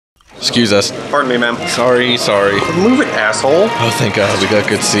Excuse us. Pardon me, ma'am. Sorry. Move it, asshole. Oh, thank God, we got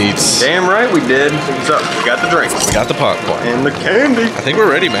good seats. Damn right we did. What's up? We got the drinks. We got the popcorn. And the candy. I think we're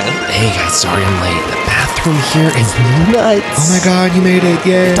ready, man. Hey guys, sorry I'm late. The bathroom here is nuts. Oh my God, you made it.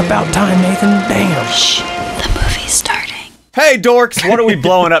 Yay. It's about time, Nathan. Damn. Shh, the movie's starting. Hey, dorks, what are we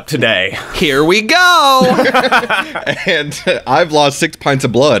blowing up today? Here we go. And I've lost 6 pints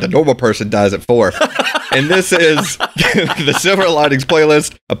of blood. A normal person dies at 4. And this is the Silver Linings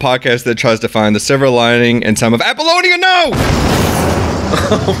Playlist, a podcast that tries to find the silver lining in some of Apollonia. No!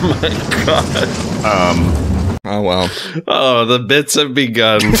 Oh my God. Oh, well. Oh, the bits have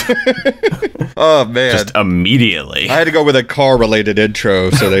begun. Oh, man. Just immediately. I had to go with a car-related intro,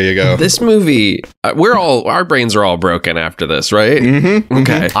 so there you go. This movie, our brains are all broken after this, right? Mm-hmm.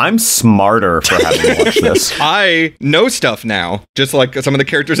 Okay. I'm smarter for having watched this. I know stuff now, just like some of the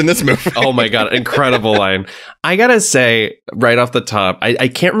characters in this movie. Oh my God, incredible line. I gotta say, right off the top, I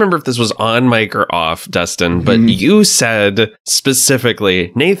can't remember if this was on mic or off, Dustin, but you said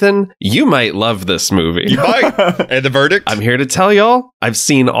specifically, Nathan, you might love this movie. You might. And the verdict? I'm here to tell y'all, I've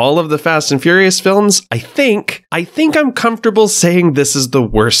seen all of the Fast and Furious films. I think I'm comfortable saying this is the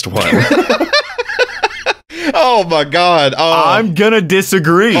worst one. Oh my God. Oh. I'm gonna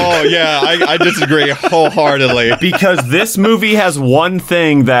disagree. Oh yeah, I disagree wholeheartedly. Because this movie has one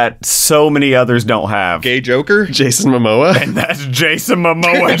thing that so many others don't have. Gay Joker? Jason Momoa. And that's Jason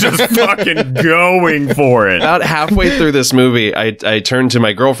Momoa just fucking going for it. About halfway through this movie, I turned to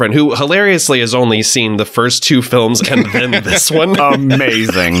my girlfriend, who hilariously has only seen the first 2 films and then this one.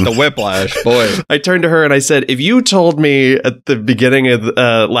 Amazing. The Whiplash, boy. I turned to her and I said, if you told me at the beginning of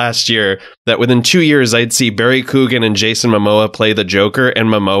last year that within 2 years I'd see Barry Coogan and Jason Momoa play the Joker and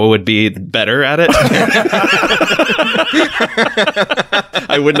Momoa would be better at it,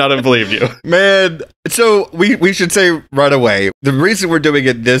 I would not have believed you. Man, so we should say right away, the reason we're doing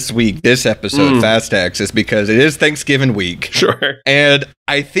it this week, this episode, Fast X, is because it is Thanksgiving week. Sure. And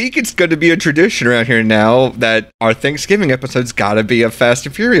I think it's going to be a tradition around here now that our Thanksgiving episode's got to be a Fast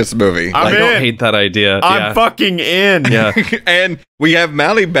and Furious movie. I don't hate that idea. I'm fucking in. Yeah. And we have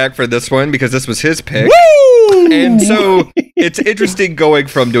Mally back for this one because this was his pick. Woo! And so it's interesting going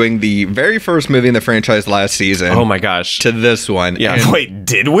from doing the very first movie in the franchise last season. Oh my gosh. To this one. Yeah. And wait,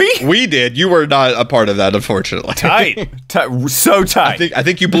 did we? We did. You were not a part of that, unfortunately. Tight. So tight. I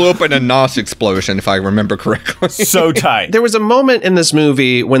think you blew up in a NOS explosion, if I remember correctly. So tight. There was a moment in this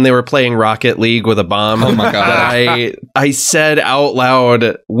movie when they were playing Rocket League with a bomb. Oh my God. That I said out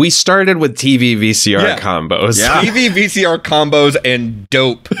loud, we started with TV VCR combos. Yeah. TV VCR combos and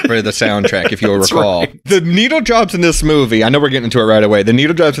dope for the soundtrack, if you'll recall. Right. The needle drops in this movie, I know we're getting into it right away. The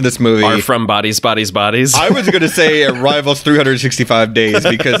needle drops in this movie Are from Bodies, Bodies, Bodies. I was going to say it rivals 365 Days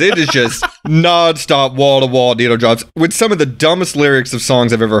because it is just non-stop, wall-to-wall needle drops with some of the dumbest lyrics of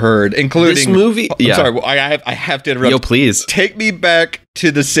songs I've ever heard, including... This movie... I'm sorry, I have to interrupt. Yo, please. Take me back to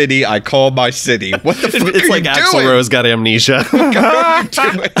the city I call my city. What the fuck It's are like you Axl doing? Rose got amnesia.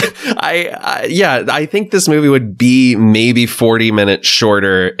 I think this movie would be maybe 40 minutes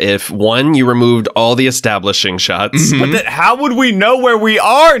shorter if, one, you removed all the establishing shots. But then how would we know where we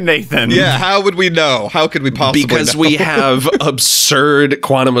are, Nathan? Yeah, how would we know? How could we possibly Because know? we have absurd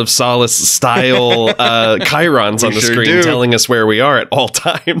Quantum of Solace style chyrons on the sure screen do. telling us where we are at all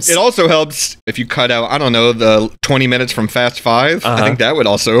times. It also helps if you cut out, I don't know, the 20 minutes from Fast 5. I think that would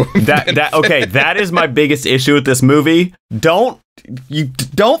also... Okay, that is my biggest issue with this movie. Don't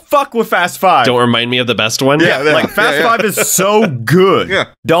fuck with Fast 5. Don't remind me of the best one. Yeah, Like Fast 5 is so good. Yeah.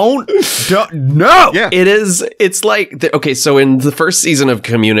 Don't no. Yeah. It's like, okay, so in the first season of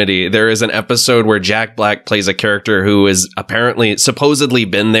Community, there is an episode where Jack Black plays a character who is supposedly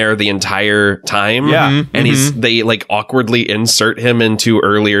been there the entire time. Yeah. And they like awkwardly insert him into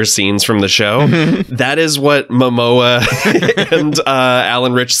earlier scenes from the show. That is what Momoa and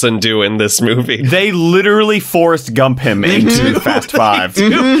Alan Ritchson do in this movie. They literally Forrest Gump him into Fast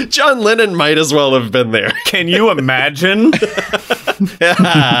 5. John Lennon might as well have been there. Can you imagine?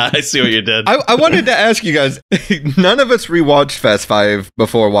 I see what you did. I wanted to ask you guys, none of us rewatched Fast 5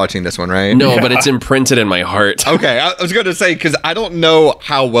 before watching this one, right? No, but it's imprinted in my heart. Okay, I was going to say, because I don't know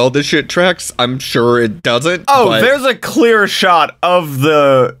how well this shit tracks. I'm sure it doesn't. Oh, but there's a clear shot of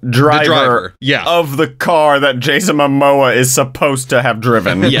the driver, yeah. of the car that Jason Momoa is supposed to have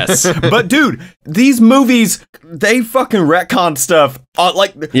driven. Yes. But dude, these movies, they fucking retcon stuff.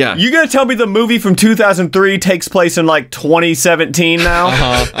 You're gonna tell me the movie from 2003 takes place in like 2017 scene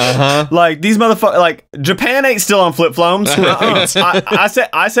now. Like these motherfuckers, like Japan ain't still on flip phones.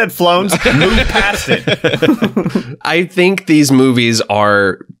 I said phones. Move past it. I think these movies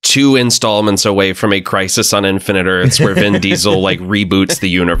are 2 installments away from a Crisis on Infinite Earths where Vin Diesel like reboots the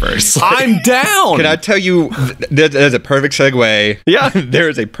universe. I'm down. Can I tell you, there's a perfect segue. Yeah. There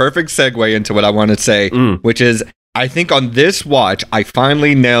is a perfect segue into what I want to say, which is, I think on this watch, I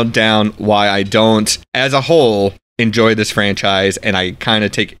finally nailed down why I don't, as a whole, enjoy this franchise, and I kind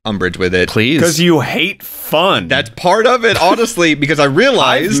of take umbrage with it. Please. Because you hate fun. That's part of it, honestly, because I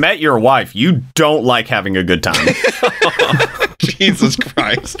realized... I've met your wife. You don't like having a good time. Jesus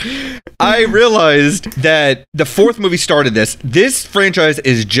Christ. I realized that the 4th movie started this. This franchise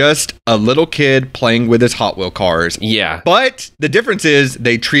is just a little kid playing with his Hot Wheel cars. Yeah. But the difference is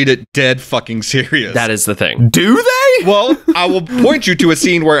they treat it dead fucking serious. That is the thing. Do they? Well, I will point you to a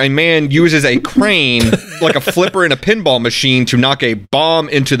scene where a man uses a crane, like a flipper in a pinball machine, to knock a bomb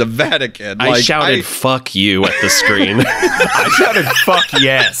into the Vatican. I shouted, fuck you at the screen. I shouted, fuck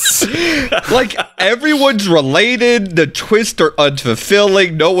yes. Like, everyone's related. The twists are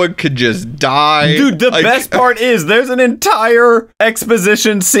unfulfilling. No one could just die. Dude, the best part is there's an entire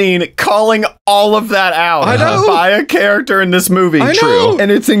exposition scene calling all of that out by a character in this movie. I know.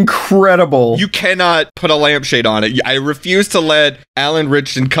 And it's incredible. You cannot put a lampshade on it. I refuse to let Alan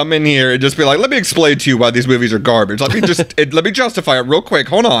Ritchson come in here and just be like, let me explain to you why these movies are garbage. Let me justify it real quick.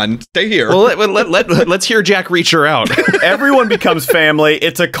 Hold on. Stay here. Well, let's hear Jack Reacher out. Everyone becomes family.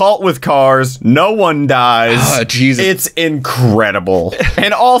 It's a cult with cars. No one dies. Oh, Jesus. It's incredible.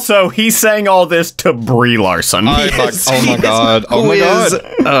 And also, he's saying all this to Brie Larson. Oh my God. Oh my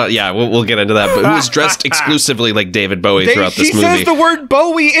God. Yeah, we'll get into that. But who is dressed exclusively like David Bowie throughout this movie? She says the word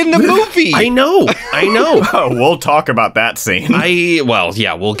Bowie in the movie. I know. Oh, we'll talk about that scene.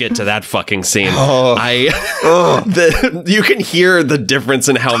 We'll get to that fucking scene. You can hear the difference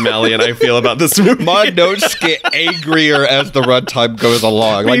in how Malian I feel about this movie. My notes get angrier as the runtime goes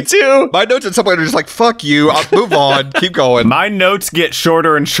along. Me too. My notes at some point are just like, fuck you, I'll move on, keep going. My notes get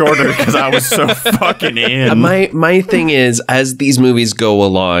shorter and shorter because I was so fucking in. My thing is, as these movies go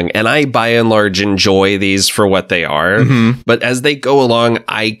along, and I by and large enjoy these for what they are, but as they go along,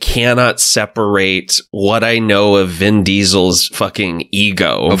 I cannot separate what I know of Vin Diesel's fucking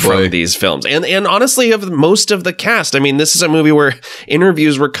ego from these films. And honestly, of most of the cast. I mean, this is a movie where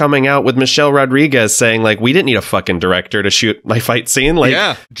interviews were coming out with Michelle Rodriguez saying, like, we didn't need a fucking director to shoot my fight scene. Like,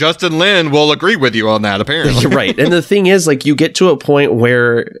 yeah, Justin Lin will agree with you on that, apparently. Right. And the thing is, like, you get to a point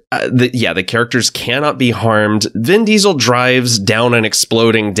where, the characters cannot be harmed. Vin Diesel drives down an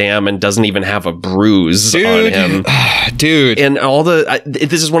exploding dam and doesn't even have a bruise on him. Dude. And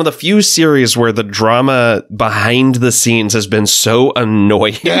this is one of the few series where the drama behind the scenes has been so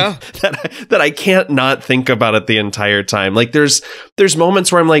annoying that I can't not think about it the entire time. Like, there's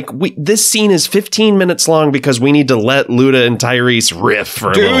moments where I'm like, this scene is 15 minutes long because we need to let Luda and Tyrese riff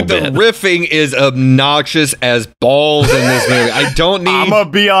for a little bit. Dude, the riffing is obnoxious as balls in this movie. I don't need... I'm gonna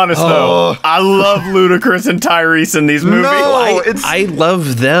be honest, though. I love Ludacris and Tyrese in these movies. No, I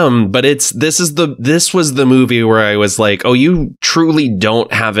love them, but this was the movie where I was like, oh, you truly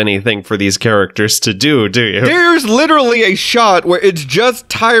don't have anything for these characters to do you? There's literally a shot where it's just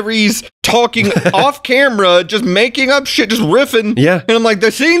Tyrese talking off camera, just making up shit, just riffing. Yeah. And I'm like,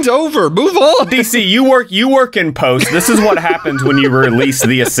 the scene's over. Move on. DC, you work in post. This is what happens when you release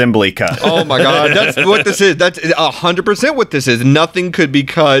the assembly cut. Oh my God. That's what this is. That's 100% what this is. Nothing could be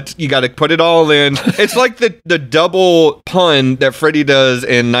cut. You got to put it all in. It's like the double pun that Freddy does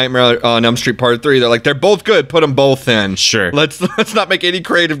in Nightmare on Elm Street Part 3. They're like, they're both good. Put them both in. Sure. Let's not make any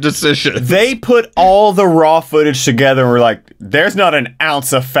creative decisions. They put all the raw footage together and were like, there's not an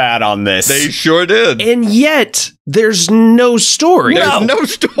ounce of fat on this. They sure did. And yet there's no story. There's no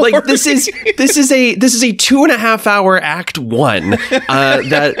story. Like, this is a 2.5 hour act one.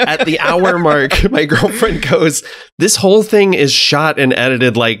 That at the hour mark, my girlfriend goes, this whole thing is shot and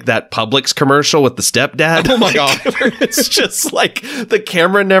edited like that Publix commercial with the stepdad. Oh my God. It's just like the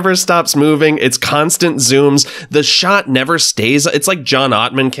camera never stops moving. It's constant zooms. The shot never stays. It's like John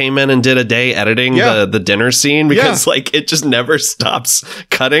Ottman came in and did a day editing the dinner scene because like it just never stops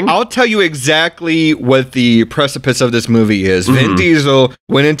cutting. I'll tell you exactly what the precipice of this movie is. Vin Diesel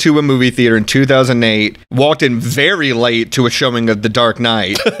went into a movie theater in 2008, walked in very late to a showing of The Dark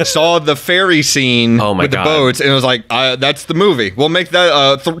Knight, saw the ferry scene with the boats, and was like, that's the movie. We'll make that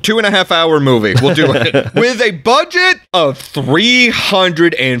a 2.5 hour movie. We'll do it. With a budget of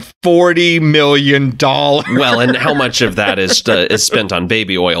 $340 million. Well, and how much of that is spent on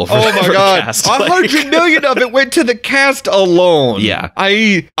baby oil for, oh my for God. the cast? $100 million of it went to the cast alone. Yeah.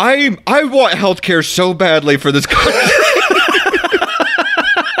 I want healthcare so badly for this country.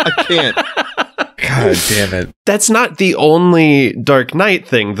 I can't. God damn it. That's not the only Dark Knight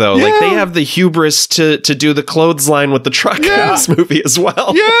thing, though. Yeah. Like, they have the hubris to do the clothesline with the truck in this movie as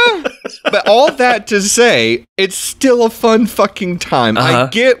well. Yeah. But all that to say, it's still a fun fucking time. I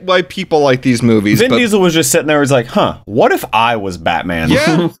get why people like these movies. Vin Diesel was just sitting there, was like, what if I was Batman?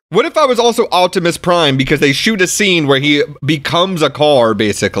 Yeah. What if I was also Optimus Prime? Because they shoot a scene where he becomes a car,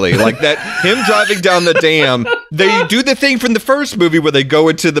 basically. Like that, him driving down the dam. They do the thing from the first movie where they go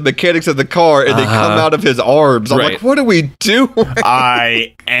into the mechanics of the car and they come out of his arms. I'm like, what do we do?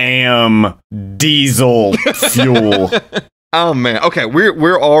 I am diesel fuel. Oh man. Okay,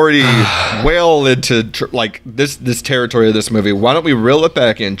 we're already well into this territory of this movie. Why don't we reel it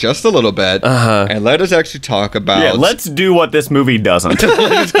back in just a little bit and let us actually talk about? Yeah, let's do what this movie doesn't.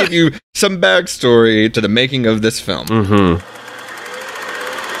 Let's give you some backstory to the making of this film.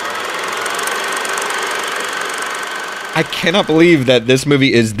 I cannot believe that this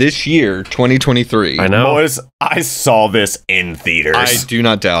movie is this year, 2023. I know. Boys, I saw this in theaters. I do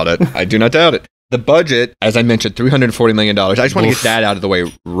not doubt it. I do not doubt it. The budget, as I mentioned, $340 million. I just want to get that out of the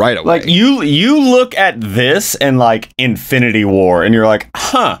way right away. Like, you look at this and, like, Infinity War, and you're like,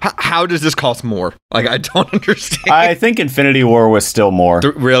 How does this cost more? Like, I don't understand. I think Infinity War was still more.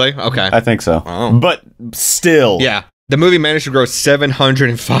 Really? Okay. I think so. Oh. But still. Yeah. The movie managed to gross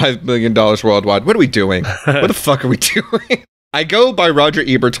 $705 million worldwide. What are we doing? What the fuck are we doing? I go by Roger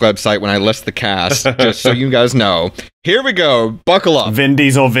Ebert's website when I list the cast, just so you guys know. Here we go. Buckle up. Vin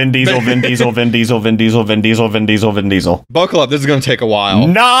Diesel, Vin Diesel, Vin Diesel, Vin Diesel, Vin Diesel, Vin Diesel, Vin Diesel, Vin Diesel. Buckle up. This is going to take a while.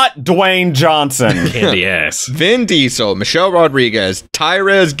 Not Dwayne Johnson. Candy ass. Vin Diesel, Michelle Rodriguez,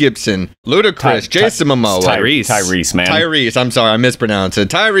 Tyrese Gibson, Ludacris, Jason Momoa. Tyrese, man. Tyrese. I'm sorry, I mispronounced it.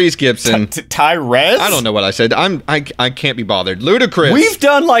 Tyrese Gibson. Tyrese? I don't know what I said. I can't be bothered. Ludacris. We've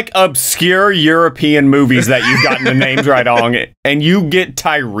done like obscure European movies that you've gotten the names right on, and you get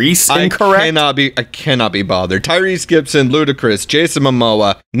Tyrese incorrect. I cannot be bothered. Tyrese Gibson, Ludacris, Jason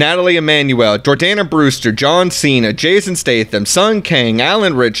Momoa, Nathalie Emmanuel, Jordana Brewster, John Cena, Jason Statham, Son Kang,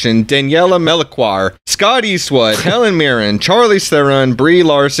 Alan Ritchson, Daniela Melchior, Scott Eastwood, Helen Mirren, Charlize Theron, Brie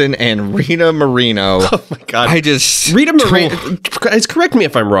Larson, and Rita Moreno. Oh my god! Rita Moreno. Correct me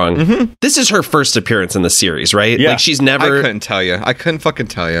if I'm wrong. This is her first appearance in the series, right? Yeah. Like she's never. I couldn't tell you. I couldn't fucking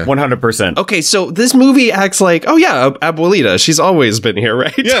tell you. 100%. Okay, so this movie acts like, oh yeah, Abuelita. She's always been here,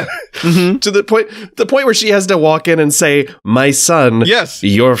 right? Yeah. To the point where she has to walk in and say, "My son, yes,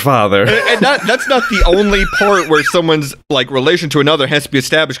 your father." And that's not the only part where someone's like relation to another has to be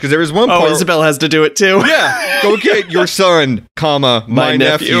established, because there is one part. Oh, Isabel has to do it too. Yeah, go get your son, comma, my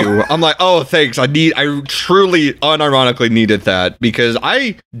nephew. I'm like, oh, thanks. I truly, unironically needed that, because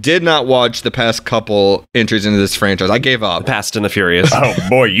I did not watch the past couple entries into this franchise. I gave up. Fast and the Furious. Oh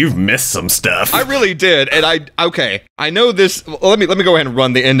boy, you've missed some stuff. I really did, and I know this. Let me go ahead and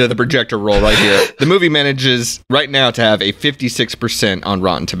run the end of the projector roll right here. The movie manages right now to have a 56% on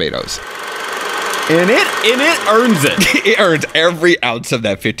Rotten Tomatoes. And it earns it. It earns every ounce of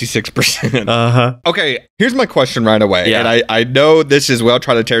that 56%. Okay, here's my question right away. Yeah. And I know this is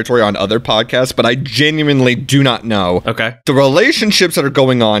well-trodden territory on other podcasts, but I genuinely do not know the relationships that are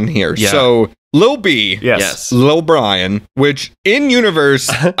going on here. Yeah. So Lil B, Yes. Lil Brian, which in universe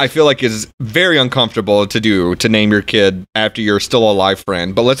I feel like is very uncomfortable to name your kid after your still alive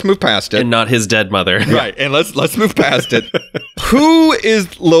friend. But let's move past it. And not his dead mother. Right, and let's move past it. Who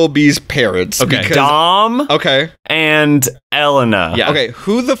is Lil B's parents? Okay. Because- Dom and Elena. Yeah. Okay,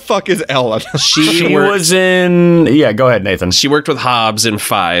 who the fuck is Elena? She was in... Yeah, go ahead, Nathan. She worked with Hobbs in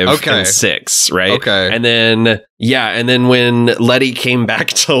 5 and 6, right? Okay. And then when Letty came back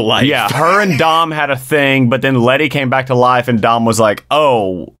to life. Yeah, her and Dom had a thing, but then Letty came back to life, and Dom was like,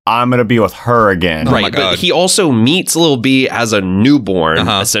 oh, I'm going to be with her again. Oh my Right, God. but he also meets Lil B as a newborn,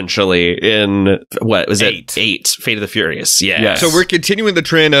 essentially, in, what was it? 8, Fate of the Furious. Yeah. Yes. So we're continuing the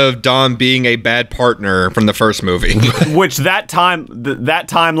trend of Dom being a bad partner from the first movie. Which that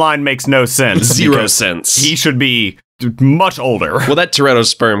timeline makes no sense. Zero because sense. He should be much older. Well, that Toretto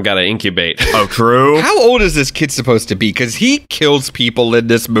sperm got to incubate. Oh, true. How old is this kid supposed to be? Because he kills people in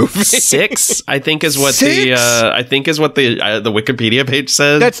this movie. 6, I think is what 6? the Wikipedia page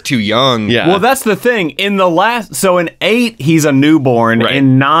says. That's too young. Yeah. Well, that's the thing. In 8, he's a newborn. Right.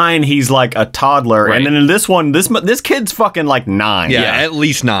 In 9, he's like a toddler. Right. And then in this one, this kid's fucking like 9. Yeah, at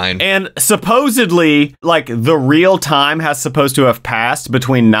least 9. And supposedly, like, the real time has supposed to have passed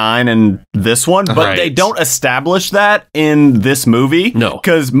between 9 and this one, but Right. they don't establish that. that in this movie? No.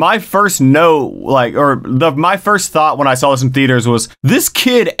 Because my first my first thought when I saw this in theaters was, this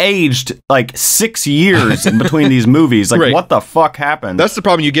kid aged like 6 years in between these movies. Like, Right. what the fuck happened? That's the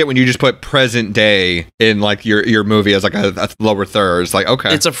problem you get when you just put present day in like your movie as like a lower third. It's like,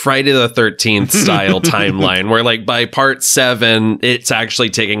 okay. It's a Friday the 13th style timeline where like by part 7, it's actually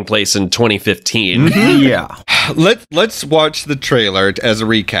taking place in 2015. yeah. Let's watch the trailer as a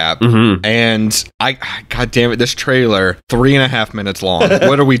recap. And God damn it, this trailer 3.5 minutes long.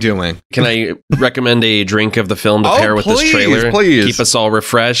 What are we doing? Can I recommend a drink of the film to pair with this trailer? Please. Keep us all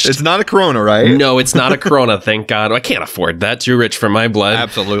refreshed. It's not a Corona, right? No, it's not a Corona, thank God. I can't afford that. Too rich for my blood.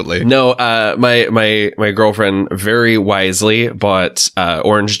 Absolutely. No, my girlfriend very wisely bought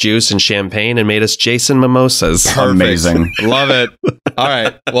orange juice and champagne and made us Jason mimosas. Perfect. Amazing. Love it. All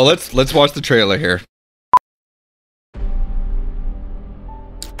right. Well, let's watch the trailer here.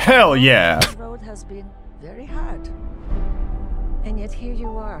 Hell yeah. The road has been very hard. And yet here you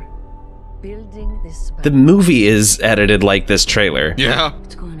are, building this. The movie is edited like this trailer. Yeah.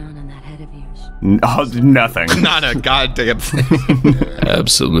 What's going on in that head of yours? Nothing. Not a goddamn thing.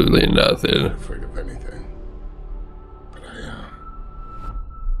 Absolutely nothing. Afraid of anything. But I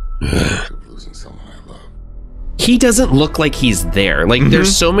am losing someone I love. He doesn't look like he's there. Like,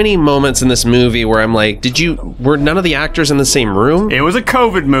 there's so many moments in this movie where I'm like, were none of the actors in the same room? It was a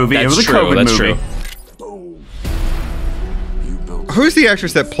COVID movie. That's it was true, a COVID that's movie. true. Who's the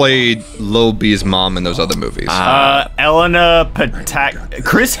actress that played Lil B's mom in those other movies? Elena Patak,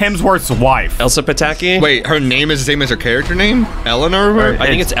 Chris Hemsworth's wife. Elsa Pataki? Wait, her name is the same as her character name? Eleanor? I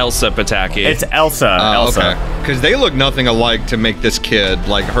think it's Elsa Pataki. It's Elsa. Elsa. Okay. Because they look nothing alike to make this kid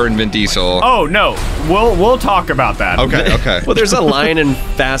like her and Vin Diesel. Oh no, we'll talk about that. Okay. Well, there's a line in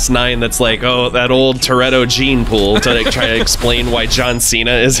Fast 9 that's like, oh, that old Toretto gene pool to like, try to explain why John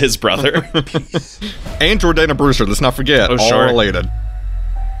Cena is his brother. And Jordana Brewster, let's not forget. Oh, all sure. related.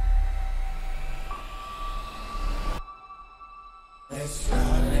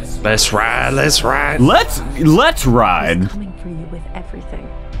 Let's ride, let's ride. Let's ride. Coming for you with everything.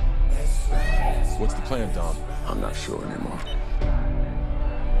 What's the plan, Dom? I'm not sure anymore.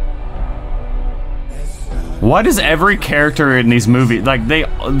 Why does every character in these movies like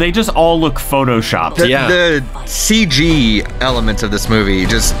they just all look photoshopped? The CG elements of this movie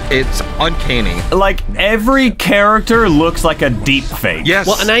it's uncanny. Like every character looks like a deep fake. Yes.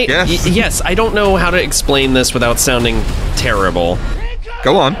 Well, and yes, I don't know how to explain this without sounding terrible.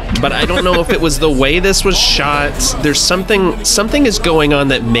 Go on. But I don't know if it was the way this was shot. There's something is going on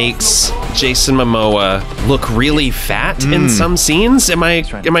that makes Jason Momoa look really fat in some scenes. Am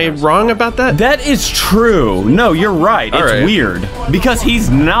I wrong about that? That is true. No, you're right. All it's right. weird because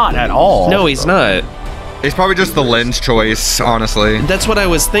he's not at all. No, he's not. It's probably just the lens choice, honestly. That's what I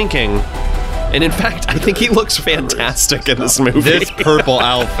was thinking. And in fact, I think he looks fantastic in this movie. This purple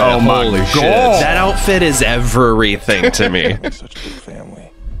outfit. Oh my holy God. shit. That outfit is everything to me. Such a big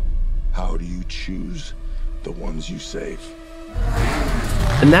family. How do you choose the ones you save?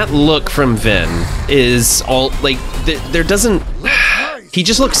 And that look from Vin is all like there doesn't. He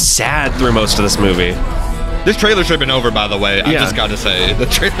just looks sad through most of this movie. This trailer should have been over, by the way. I Yeah. just gotta say, the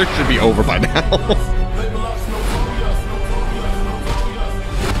trailer should be over by now.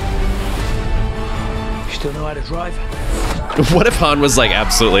 Still know how to drive? What if Han was like,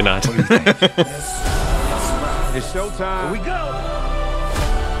 absolutely not? It's showtime. Here we go.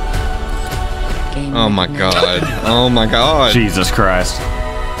 Oh my god. Oh my god. Jesus Christ.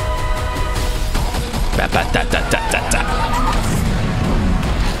 I'm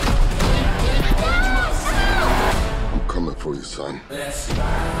coming for you, son.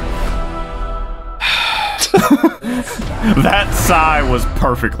 That sigh was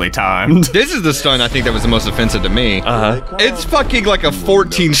perfectly timed. This is the stunt I think that was the most offensive to me. Uh-huh. It's fucking like a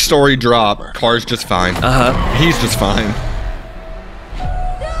 14-story drop. Car's just fine. Uh-huh. He's just fine.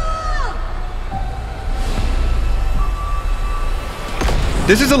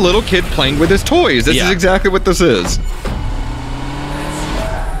 This is a little kid playing with his toys. This is exactly what this is.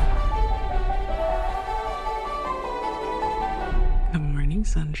 Good morning,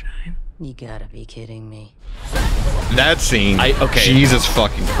 sunshine. You gotta be kidding me. That scene. Okay. Jesus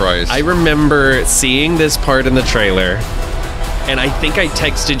fucking Christ. I remember seeing this part in the trailer, and I think I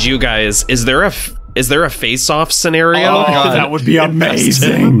texted you guys, is there a face-off scenario? Oh, God. That would be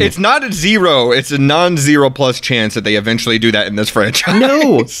amazing. It's not a zero. It's a non-zero plus chance that they eventually do that in this franchise.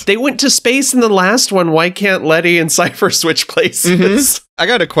 No, they went to space in the last one. Why can't Letty and Cypher switch places? I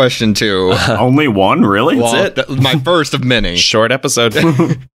got a question too. Only one, really? Well, my first of many. Short episode.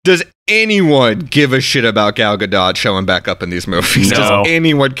 Does anyone give a shit about Gal Gadot showing back up in these movies? No. Does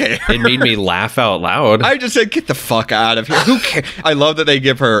anyone care? It made me laugh out loud. I just said, get the fuck out of here. Who cares? I love that they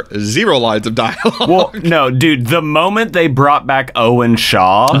give her 0 lines of dialogue. Well, no, dude, the moment they brought back Owen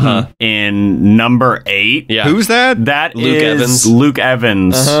Shaw in number 8. Yeah. Who's that? That Luke is Evans. Luke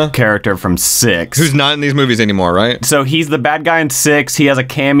Evans' character from 6. Who's not in these movies anymore, right? So he's the bad guy in 6. He has a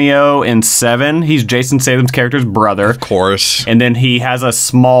cameo in 7. He's Jason Statham's character's brother. Of course. And then he has a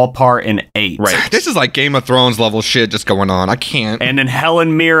small part in 8. Right. This is like Game of Thrones level shit just going on. I can't. And then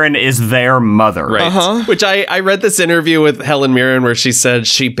Helen Mirren is their mother. Right. Which I read this interview with Helen Mirren where she said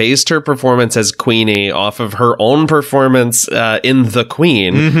she based her performance as Queenie off of her own performance in The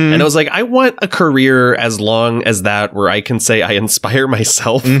Queen. And I was like, I want a career as long as that where I can say I inspire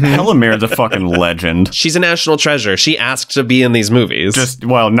myself. Helen Mirren's a fucking legend. She's a national treasure. She asked to be in these movies. Just,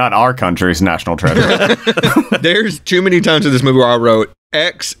 well, not our country's national treasure. There's too many times in this movie where I wrote,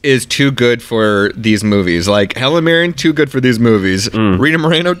 X is too good for these movies. Like, Helen Mirren, too good for these movies. Rita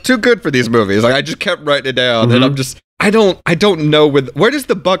Moreno, too good for these movies. Like, I just kept writing it down, and I'm just... I don't know where does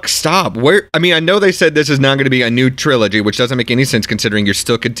the buck stop? I mean, I know they said this is now going to be a new trilogy, which doesn't make any sense considering you're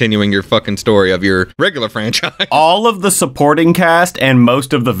still continuing your fucking story of your regular franchise. All of the supporting cast and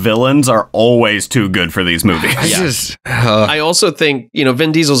most of the villains are always too good for these movies. I also think,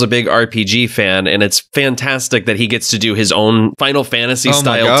 Vin Diesel's a big RPG fan, and it's fantastic that he gets to do his own Final Fantasy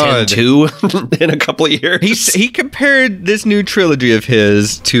style 10-2 in a couple of years. He compared this new trilogy of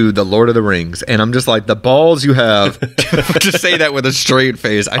his to The Lord of the Rings, and I'm just like, the balls you have to say that with a straight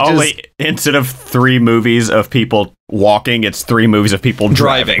face. Instead of 3 movies of people walking, it's 3 movies of people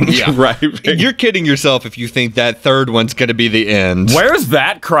driving. Yeah, right. You're kidding yourself if you think that third one's going to be the end. Where's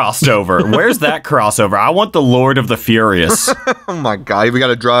that crossover? I want the Lord of the Furious. Oh my God, we got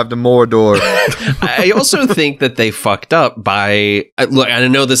to drive to Mordor. I also think that they fucked up by, look, I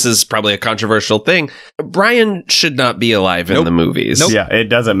know this is probably a controversial thing. Brian should not be alive in the movies. Yeah, it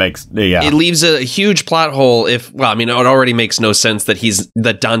doesn't make, It leaves a huge plot hole it already makes no sense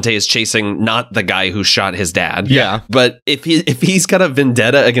that Dante is chasing not the guy who shot his dad. Yeah. But if he's got a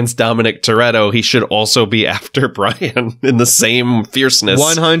vendetta against Dominic Toretto, he should also be after Brian in the same fierceness.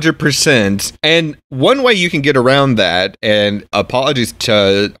 100%. And one way you can get around that, and apologies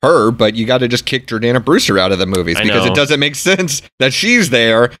to her, but you got to just kick Jordana Brewster out of the movies because it doesn't make sense that she's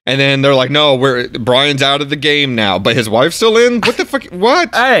there. And then they're like, no, Brian's out of the game now, but his wife's still in? What the fuck?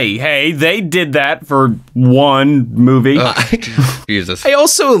 What? Hey, they did that for one movie. Jesus. I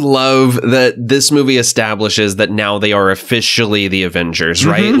also love that this movie establishes that now they are officially the Avengers,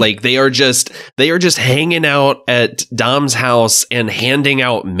 right? Like they are just hanging out at Dom's house and handing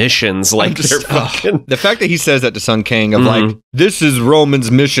out missions like they're fucking... The fact that he says that to Sun Kang of like, this is Roman's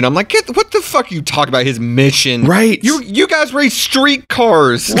mission. I'm like, what the fuck are you talking about his mission? Right. You guys race street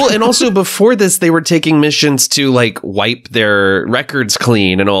cars. Well, and also before this, they were taking missions to like wipe their records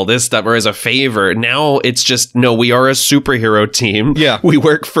clean and all this stuff, or as a favor. Now it's just, no, we are a superhero team. Yeah. We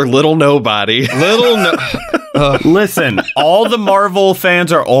work for Little Nobody. Listen, all the Marvel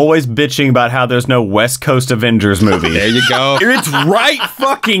fans are always bitching about how there's no West Coast Avengers movie. There you go. It's right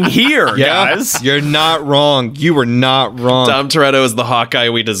fucking here, guys. You're not wrong. You were not wrong. Tom Toretto is the Hawkeye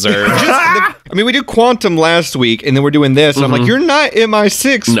we deserve. We did Quantum last week, and then we're doing this. And I'm like, you're not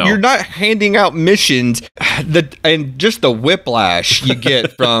MI6. No. You're not handing out missions. And just the whiplash you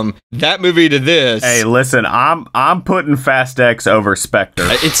get from that movie to this. Hey, listen, I'm putting Fast X over Spectre.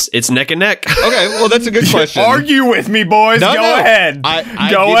 It's neck and neck. Okay, well, that's a good question. Argue with me, boys. Go ahead.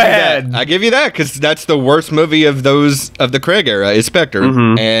 Go ahead. I give you that because that's the worst movie of the Craig era is Spectre,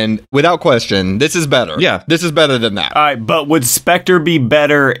 and without question, this is better. Yeah, this is better than that. All right, but would Spectre be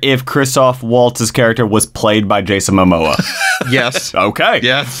better if Christoph Waltz's character was played by Jason Momoa? Yes. Okay.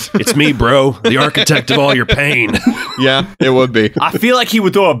 Yes. It's me, bro, the architect of all your pain. Yeah, it would be. I feel like he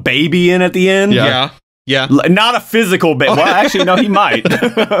would throw a baby in at the end. Yeah. Yeah. Not a physical baby. Well, actually, no, he might.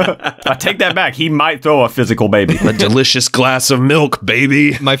 I take that back. He might throw a physical baby. A delicious glass of milk,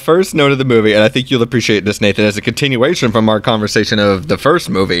 baby. My first note of the movie, and I think you'll appreciate this, Nathan, as a continuation from our conversation of the first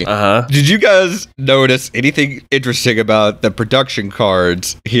movie. Did you guys notice anything interesting about the production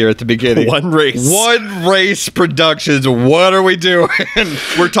cards here at the beginning? One Race Productions. What are we doing?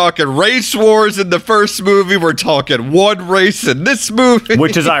 We're talking race wars in the first movie. We're talking One Race in this movie.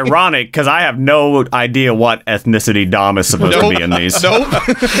 Which is ironic because I have no idea idea what ethnicity Dom is supposed to be in these. Nope.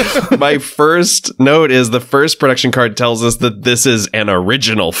 My first note is the first production card tells us that this is an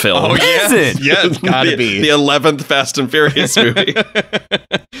original film. Oh, Is it? Yeah, it's gotta be. The 11th Fast and Furious movie.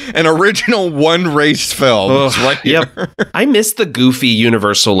 An original one-race film. It's right here. Yep. I miss the goofy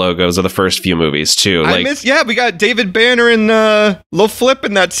Universal logos of the first few movies, too. We got David Banner and Lil Flip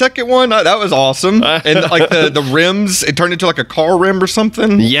in that second one. That was awesome. And like the rims, it turned into like a car rim or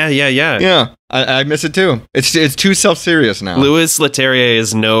something. Yeah. Yeah. I miss it too. It's too self-serious now. Louis Leterrier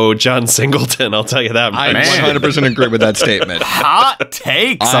is no John Singleton, I'll tell you that I much. 100% agree with that statement. Hot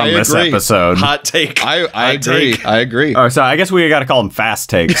takes I on this agree. episode. Hot take. I Hot agree. take. I agree. Oh, so I guess we got to call them fast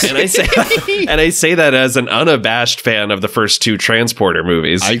takes. And I say that as an unabashed fan of the first two Transporter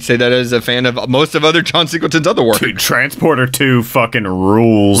movies. I say that as a fan of most of other John Singleton's other work. Dude, Transporter 2 fucking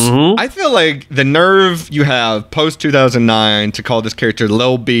rules. I feel like the nerve you have post 2009 to call this character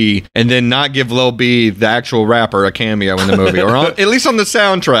Lil B and then not give Lil B, the actual rapper, a cameo in the movie, or at least on the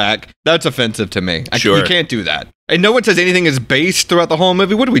soundtrack, that's offensive to me. Sure. You can't do that. And no one says anything is based throughout the whole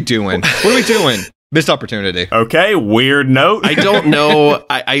movie. What are we doing? Missed opportunity. Okay, weird note. I don't know.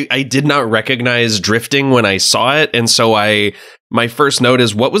 I did not recognize drifting when I saw it, and so my first note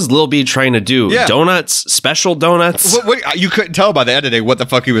is, what was Lil B trying to do? Yeah. Donuts? Special donuts? You couldn't tell by the editing what the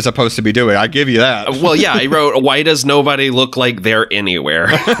fuck he was supposed to be doing. I give you that. Well, yeah, I wrote, why does nobody look like they're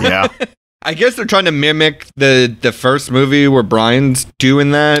anywhere? Yeah. I guess they're trying to mimic the first movie where Brian's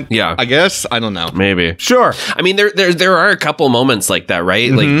doing that. Yeah. I guess. I don't know. Maybe. Sure. I mean, there are a couple moments like that,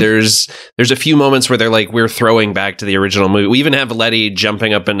 right? Like there's a few moments where they're like, we're throwing back to the original movie. We even have Letty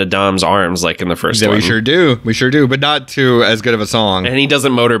jumping up into Dom's arms like in the first one. We sure do, but not to as good of a song. And he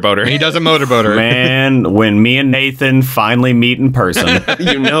doesn't motorboat her. He doesn't motorboat her. Man, when me and Nathan finally meet in person.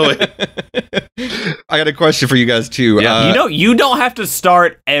 You know it. I got a question for you guys too. Yeah. You don't have to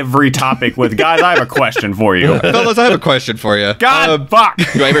start every topic with, guys, I have a question for you. Fellas, I have a question for you. God, fuck.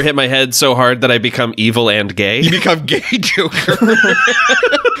 Do I ever hit my head so hard that I become evil and gay? You become gay Joker.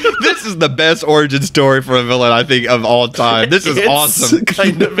 This is the best origin story for a villain, I think, of all time. This is awesome.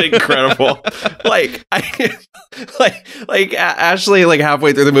 Kind of incredible. Ashley, like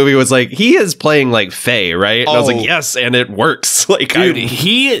halfway through the movie was like, he is playing like Faye, right? And I was like, yes, and it works. Like, dude,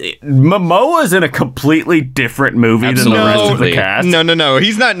 Momoa's in a completely different movie than the rest of the cast. No.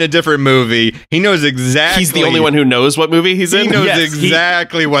 He's not in a different movie. He knows exactly. He's the only one who knows what movie he's in. He knows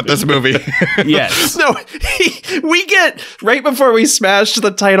exactly what this movie. Yes. No, we get right before we smashed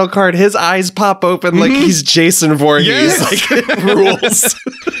the title card, his eyes pop open like he's Jason Voorhees. Yes. Like, it rules.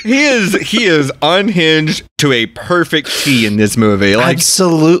 He is unhinged to a perfect T in this movie. Like,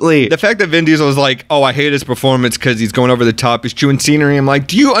 absolutely. The fact that Vin Diesel was like, "Oh, I hate his performance because he's going over the top. He's chewing scenery." I'm like,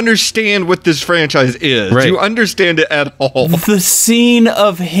 do you understand what this franchise is? Right. Do you understand it at all? The scene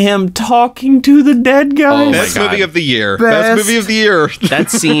of him talking to the dead guy. Oh, Best my God. movie of the year. Best. Best movie of the year.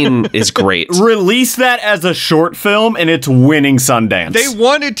 That scene is great. Release that as a short film and it's winning Sundance. They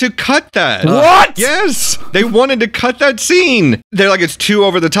wanted to cut that. What? Yes. They wanted to cut that scene. They're like, it's too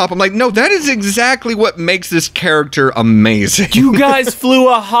over the top. I'm like, no, that is exactly what makes this character amazing. You guys flew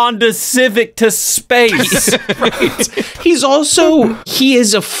a Honda Civic to space. Right. He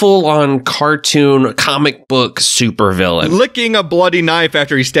is a full-on cartoon comic book supervillain. Licking a bloody knife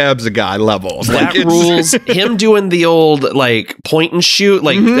after he stabs a guy levels. That rules. Him doing the old like point and shoot,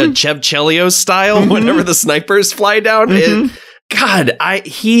 like the Chev Chelio style, whenever the snipers fly down.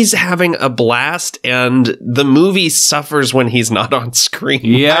 He's having a blast, and the movie suffers when he's not on screen.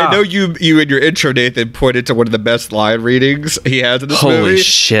 Yeah. I know you in your intro, Nathan, pointed to one of the best line readings he has in this movie. Holy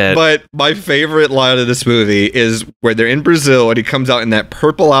shit. But my favorite line of this movie is where they're in Brazil and he comes out in that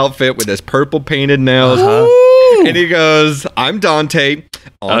purple outfit with his purple painted nails. And he goes, "I'm Dante.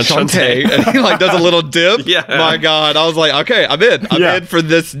 Enchanté." And he like does a little dip. Yeah. My God. I was like, okay, I'm in. I'm in for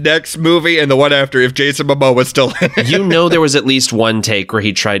this next movie and the one after if Jason Momoa was still in it. You know, there was at least one take where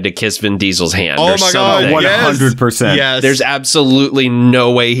he tried to kiss Vin Diesel's hand. Oh or my God. something. 100%. Yes. There's absolutely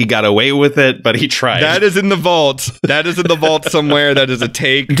no way he got away with it, but he tried. That is in the vault. That is in the vault somewhere. That is a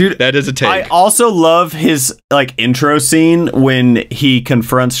take. Dude, that is a take. I also love his like intro scene when he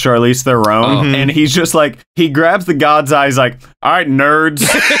confronts Charlize Theron and he's just like, he grabs the God's eye. He's like, "All right, nerds,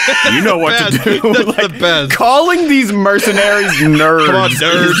 you know what to do." That's like, the best. Calling these mercenaries nerds. Come on,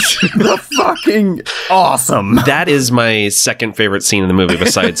 nerds. Is the fucking awesome. That is my second favorite scene in the movie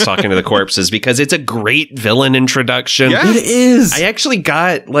besides talking to the corpses, because it's a great villain introduction. Yeah. It is. I actually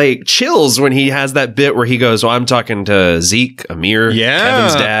got like chills when he has that bit where he goes, "Well, I'm talking to Zeke, Amir,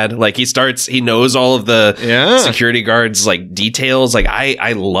 Kevin's dad." Like he knows all of the security guards like details. Like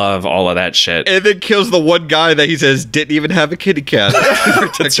I love all of that shit. And then kills the one guy that he says didn't even have a kitty cat.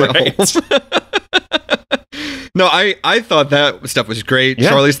 That's right. No, I thought that stuff was great.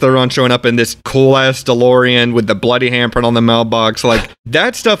 Yeah. Charlize Theron showing up in this cool ass DeLorean with the bloody handprint on the mailbox. Like,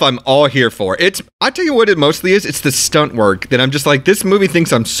 that stuff I'm all here for. I tell you what it mostly is. It's the stunt work that I'm just like, this movie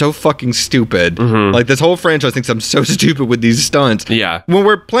thinks I'm so fucking stupid. Like, this whole franchise thinks I'm so stupid with these stunts. Yeah. When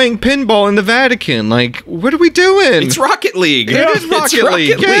we're playing pinball in the Vatican, like, what are we doing? It's Rocket League. It is It's Rocket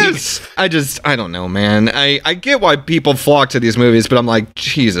League. Yes. I don't know, man. I get why people flock to these movies, but I'm like,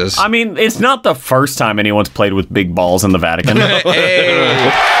 Jesus. I mean, it's not the first time anyone's played with big balls in the Vatican.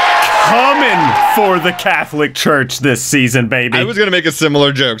 Hey. Coming for the Catholic Church this season, baby. I was going to make a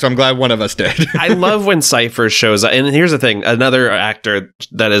similar joke, so I'm glad one of us did. I love when Cypher shows up. And here's the thing. Another actor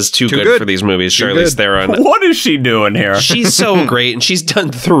that is too good for these movies, Charlize Theron. What is she doing here? She's so great, and she's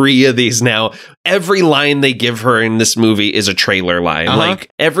done 3 of these now. Every line they give her in this movie is a trailer line.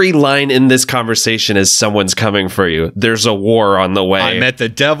 Like, every line in this conversation is someone's coming for you. There's a war on the way. I met the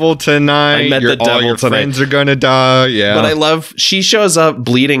devil tonight. All your friends are going to die. Yeah. But I love, she shows up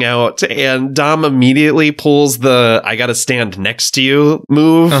bleeding out, and Dom immediately pulls the I gotta stand next to you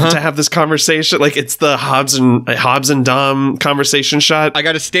move to have this conversation. Like, it's the Hobbs and Dom conversation shot. I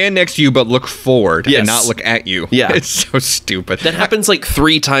gotta stand next to you, but look forward and not look at you. Yeah. It's so stupid. That happens like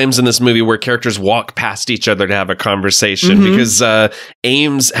 3 times in this movie where characters walk past each other to have a conversation, because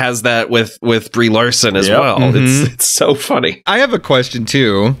Ames has that with Brie Larson as well. It's so funny. I have a question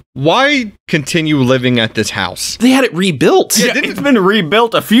too. Why continue living at this house? They had it rebuilt. Yeah, it's been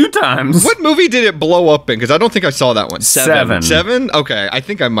rebuilt a few times. What movie did it blow up in? Because I don't think I saw that one. 7. 7? Okay, I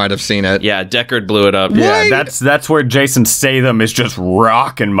think I might have seen it. Yeah, Deckard blew it up. Yeah, that's where Jason Statham is just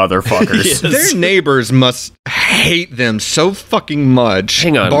rocking motherfuckers. Yes. Their neighbors must hate them so fucking much.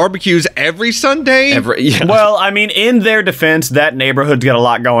 Hang on. Barbecues every Sunday? Well, I mean, in their defense, that neighborhood's got a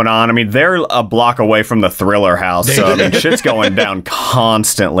lot going on. I mean, they're a block away from the Thriller house, so I mean, shit's going down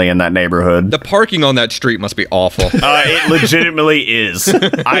constantly in that neighborhood. The parking on that street must be awful. It legitimately is.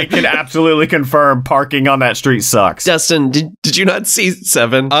 I can absolutely confirm parking on that street sucks. Dustin, did you not see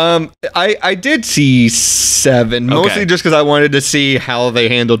 7? I did see 7, mostly just because I wanted to see how they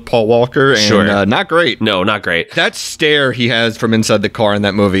handled Paul Walker, and not great. No, not great. That stare he has from inside the car in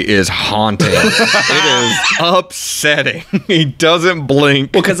that movie is haunting. It is upsetting. He doesn't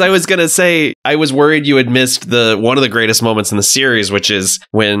blink. Well, because I was gonna say, I was worried you had missed one of the greatest moments in the series, which is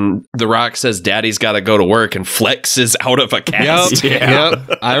when The Rock says Daddy's gotta go to work and flexes out of a cast.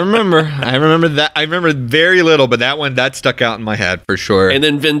 Yep. I remember that. I remember very little, but that stuck out in my head for sure. And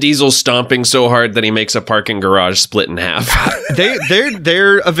then Vin Diesel stomping so hard that he makes a parking garage split in half.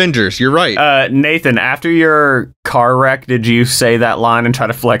 They're Avengers. You're right. Nathan, after your car wreck, did you say that line and try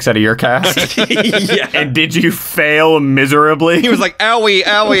to flex out of your cast? Yeah. And did you fail miserably? He was like, owie,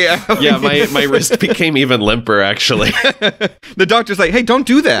 owie, owie. Yeah, my wrist became even limper, actually. The doctor's like, hey, don't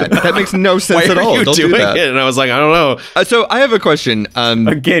do that. That makes no sense Why at all. Are you don't doing do that. It? And I was like, I don't know. So I have a question.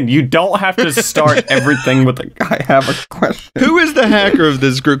 Again, you don't have to start everything with I have a question. Who is the hacker of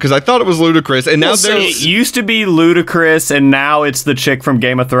this group? Because I thought it was Ludacris, and now it used to be Ludacris, and now it's the chick from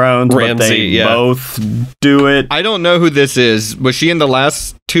Game of Thrones. Ramsey, but they both do it. I don't know who this is. Was she in the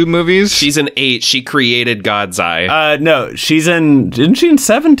last 2 movies? She's in 8. She created God's Eye. No, isn't she in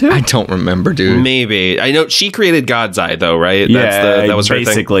 7 too? I don't remember, dude. Maybe. I know she created God's Eye, though, right? Yeah, that was her thing.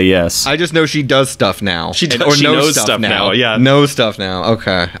 Basically, yes. I just know she does stuff now. She knows stuff now. Yeah, knows stuff now.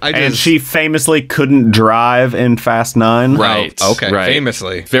 Okay, and she famously couldn't drive in Fast 9. Right. Oh, okay. Right.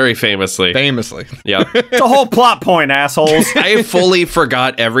 Famously. Very famously. Yeah. It's a whole plot point, assholes. I fully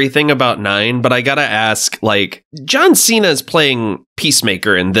forgot everything about 9, but I gotta ask, like, John Cena is playing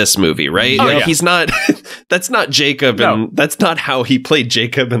Peacemaker in this movie, right? Oh, like, yeah. He's not, that's not Jacob, and that's not how he played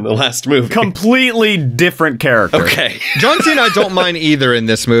Jacob in the last movie. Completely different character. Okay. John Cena, I don't mind either in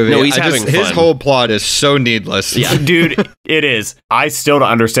this movie. No, he's having fun. His whole plot is so needless. Yeah. Dude, it is. I still don't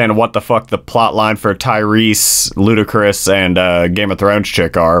understand what the fuck the plot line for Tyrese, Ludacris, and Game of Thrones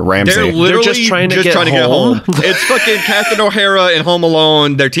chick are. Ramsey. They're literally just trying to get home. It's fucking Catherine O'Hara in Home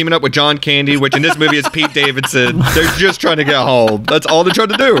Alone. They're teaming up with John Candy, which in this movie is Pete Davidson. They're just trying to get home. That's all they're trying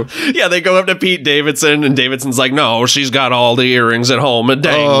to do. Yeah, they go up to Pete Davidson, and Davidson's like, no, she's got all the earrings at home, the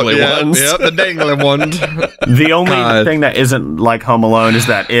dangly ones. Yep, the dangling ones. The only thing that isn't like Home Alone is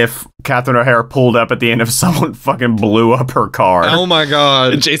that if Catherine O'Hara pulled up at the end, if someone fucking blew up her car. Oh my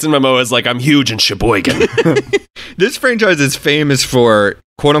god. And Jason Momoa is like, I'm huge in Sheboygan. This franchise is famous for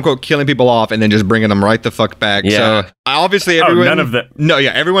quote unquote killing people off and then just bringing them right the fuck back. Yeah. So obviously everyone. none of the. No, yeah,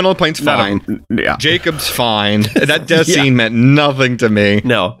 everyone on the plane's fine. Yeah. Jacob's fine. That death scene meant nothing to me.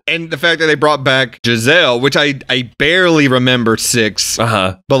 No. And the fact that they brought back Giselle, which I barely remember 6,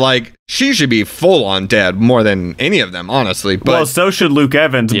 but like she should be full on dead more than any of them, honestly. But Well, so should Luke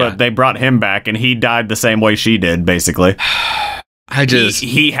Evans, but they brought him back and he died the same way she did, basically.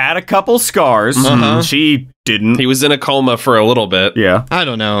 He had a couple scars. She didn't. He was in a coma for a little bit. Yeah. I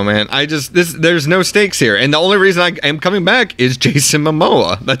don't know, man. There's no stakes here. And the only reason I am coming back is Jason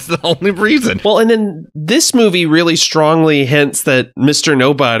Momoa. That's the only reason. Well, and then this movie really strongly hints that Mr.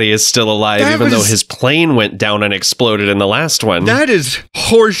 Nobody is still alive, even though his plane went down and exploded in the last one. That is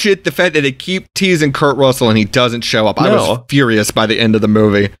horseshit. The fact that they keep teasing Kurt Russell and he doesn't show up. I was furious by the end of the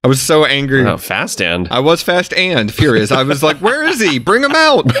movie. I was so angry. Oh, fast and. I was fast and furious. I was like, where is he? Bring him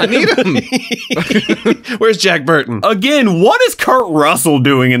out. I need him. Where's Jack Burton? Again, what is Kurt Russell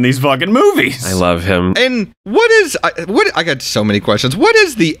doing in these fucking movies? I love him. And I got so many questions. What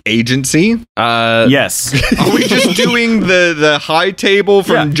is the agency? Yes. Are we just doing the high table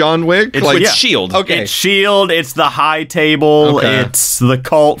from John Wick? It's S.H.I.E.L.D. Okay. It's S.H.I.E.L.D. It's the high table. Okay. It's the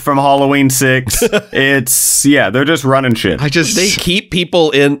cult from Halloween 6. They're just running shit. They keep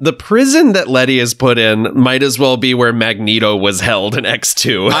people in the prison that Letty is put in. Might as well be where Magneto was held in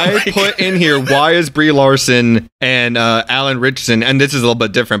X2. I put in here, why is Brie Larson and Alan Ritchson, and this is a little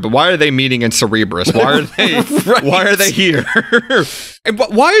bit different, but why are they meeting in Cerebrus? Why are they why are they here? And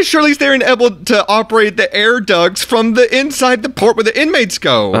why is Charlize Theron able to operate the air ducts from the inside the port where the inmates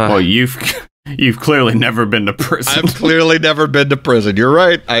go? Well, You've clearly never been to prison. I've clearly never been to prison. You're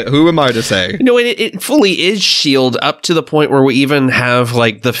right. Who am I to say? No, it fully is S.H.I.E.L.D. up to the point where we even have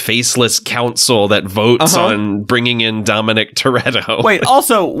like the faceless council that votes on bringing in Dominic Toretto. Wait,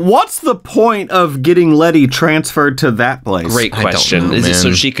 also, what's the point of getting Letty transferred to that place? Great question. Know, is it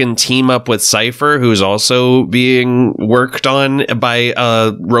so she can team up with Cypher, who's also being worked on by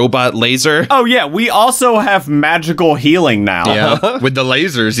a robot laser? Oh, yeah. We also have magical healing now. Yeah, with the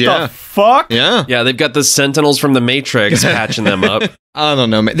lasers, The fuck? Yeah. Yeah, they've got the Sentinels from the Matrix patching them up. I don't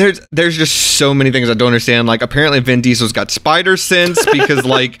know, man. There's just so many things I don't understand. Like, apparently Vin Diesel's got spider sense because,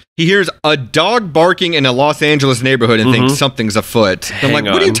 like, he hears a dog barking in a Los Angeles neighborhood and thinks something's afoot. I'm like,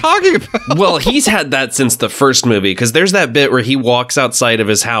 what are you talking about? Well, he's had that since the first movie, because there's that bit where he walks outside of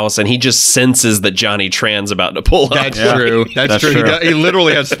his house and he just senses that Johnny Tran's about to pull up. That's true. That's true. He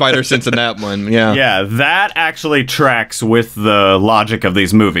literally has spider sense in that one. Yeah. Yeah, that actually tracks with the logic of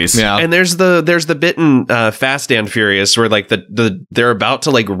these movies. Yeah. And there's the bit in Fast and Furious where like they're about to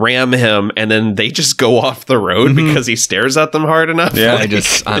like ram him and then they just go off the road because he stares at them hard enough. Yeah, like,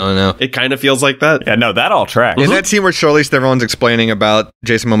 I don't know. It kind of feels like that. Yeah, no, that all tracks. In that scene where Charlize Theron's explaining about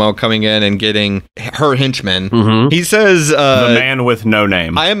Jason Momoa coming in and getting her henchman, he says, the man with no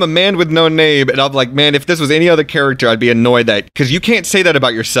name. I am a man with no name. And I'm like, man, if this was any other character, I'd be annoyed that, because you can't say that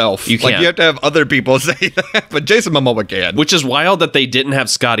about yourself. You can't. Like, you have to have other people say that. But Jason Momoa can. Which is wild that they didn't have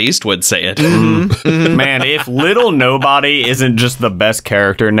Scott Eastwood say it. Man, if Little Nobody isn't just the best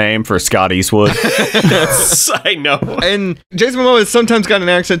character name for Scott Eastwood. I know. And Jason Momoa has sometimes got an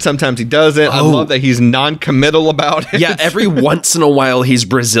accent, sometimes he doesn't. I love that he's non-committal about it. Yeah, every once in a while he's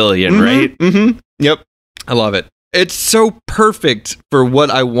Brazilian, right? Yep. I love it. It's so perfect for what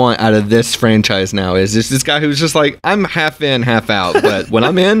I want out of this franchise now. Is this guy who's just like, I'm half in, half out, but when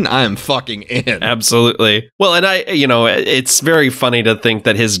I'm in, I am fucking in. Absolutely. Well, and it's very funny to think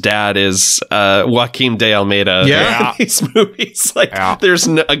that his dad is Joaquin de Almeida. Yeah. In these movies. Like, there's,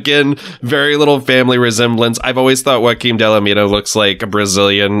 again, very little family resemblance. I've always thought Joaquin de Almeida looks like a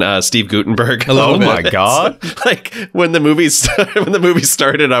Brazilian Steve Guttenberg. Oh my God. Like, when the movie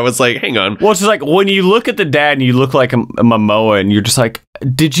started, I was like, hang on. Well, it's just like, when you look at the dad and you look like a Momoa and you're just like,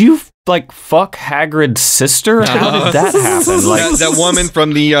 did you like fuck Hagrid's sister? How did that happen? Like that woman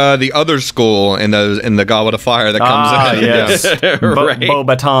from the other school in the Goblet of Fire that comes in. Yes. Right.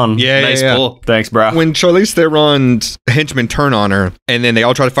 Bo-Baton. Yeah, Nice yeah. pull. Thanks, bro. When Charlize Theron's henchmen turn on her and then they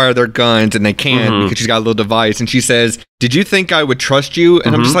all try to fire their guns and they can't because she's got a little device and she says, did you think I would trust you?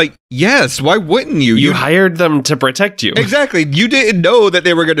 And I'm just like, yes, why wouldn't you? You hired them to protect you. Exactly. You didn't know that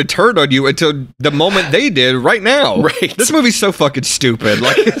they were going to turn on you until the moment they did right now. Right. This movie's so fucking stupid.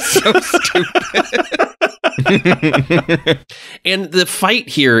 Like, it's so stupid. And the fight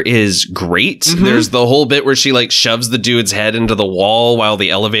here is great. There's the whole bit where she like shoves the dude's head into the wall while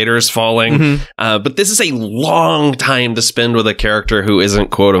the elevator is falling. But this is a long time to spend with a character who isn't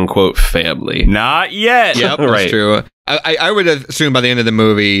quote unquote family. Not yet. Yep, Right. that's true. I would assume by the end of the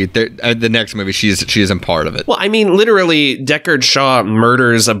movie, the next movie, she isn't part of it. Well, I mean, literally, Deckard Shaw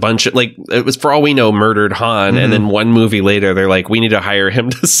murders a bunch of, like, it was, for all we know, murdered Han, and then one movie later, they're like, we need to hire him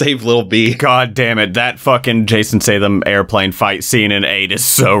to save Lil B. God damn it, that fucking Jason Statham airplane fight scene in 8 is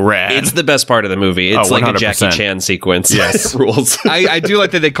so rad. It's the best part of the movie. It's like a 100%. Jackie Chan sequence. Yes. It rules. I do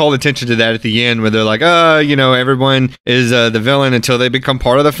like that they called attention to that at the end, where they're like, everyone is the villain until they become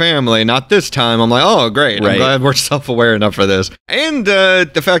part of the family. Not this time. I'm like, oh, great. I'm glad we're self-aware enough for this. And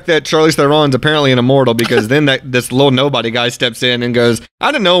the fact that Charlize Theron's apparently an immortal, because then this little nobody guy steps in and goes,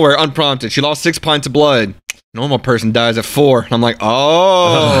 out of nowhere, unprompted, she lost 6 pints of blood. Normal person dies at 4. And I'm like,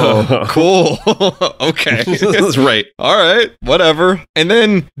 oh, cool. Okay. That's right. All right. Whatever. And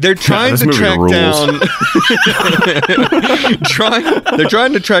then they're trying to track down... they're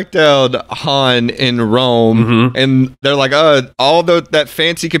trying to track down Han in Rome. And they're like, all that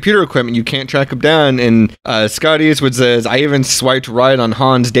fancy computer equipment, you can't track him down. And Scott Eastwood says, I even swiped right on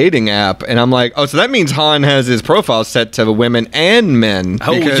Han's dating app. And I'm like, oh, so that means Han has his profile set to women and men.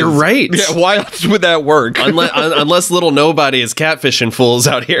 Oh, you're right. Yeah, why else would that work? Unless little nobody is catfishing fools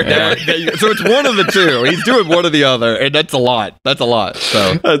out here. So it's one of the two. He's doing one or the other, and that's a lot.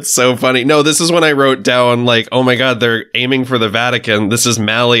 So that's so funny. No, this is when I wrote down, like, oh my god, they're aiming for the Vatican. This is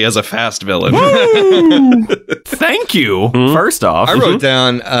Mally as a fast villain. Thank you. First off, I wrote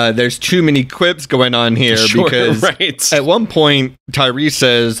down there's too many quips going on here because at one point Tyrese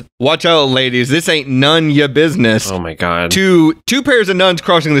says, "Watch out, ladies. This ain't none ya business." Oh my god. Two pairs of nuns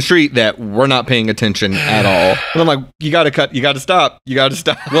crossing the street that we're not paying attention at all. And I'm like, you gotta stop.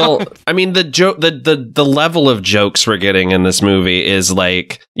 Well, I mean, the level of jokes we're getting in this movie is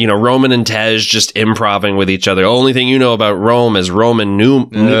like, Roman and Tej just improvising with each other. The only thing you know about Rome is Roman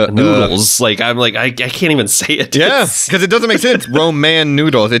noodles. Like, I'm like, I can't even say it. Yeah, because it doesn't make sense. Roman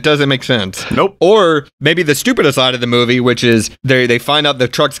noodles. It doesn't make sense. Nope. Or maybe the stupidest side of the movie, which is they find out the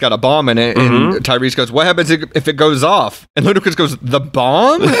truck's got a bomb in it, and Tyrese goes, what happens if it goes off? And Ludacris goes, the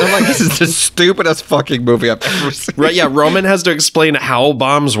bomb? And I'm like, this is the stupidest fucking movie I've ever seen. Right, yeah, Roman has to explain how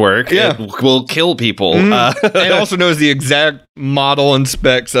bombs work. Yeah. It will kill people. And also knows the exact model and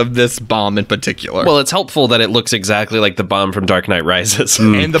specs of this bomb in particular. Well, it's helpful that it looks exactly like the bomb from Dark Knight Rises.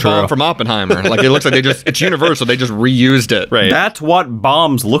 And the bomb from Oppenheimer. Like, it looks like it's universal. They just reused it. Right. That's what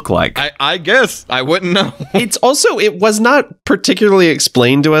bombs look like. I guess. I wouldn't know. It was not particularly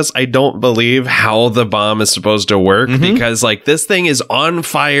explained to us, I don't believe, how the bomb is supposed to work, because, like, this thing is on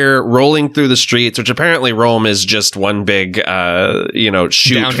fire, rolling through the streets, which apparently Rome is just one big, shoot downhill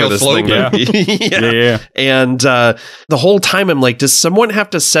for this slope. thing. Yeah. And the whole time I'm like, does someone have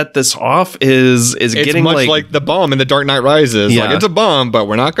to set this off? It's getting much like the bomb in The Dark Knight Rises. Yeah. Like, it's a bomb, but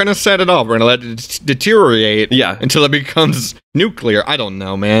we're not going to set it off. We're going to let it deteriorate until it becomes nuclear. I don't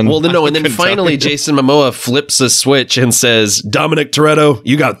know, man. Well, no, and then finally Jason Momoa flips a switch and says, Dominic Toretto,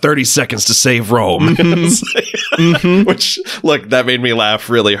 you got 30 seconds to save Rome. Which, look, that made me laugh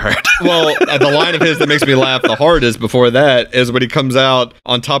really hard. Well, the line of his that makes me laugh the hardest before that is when he comes out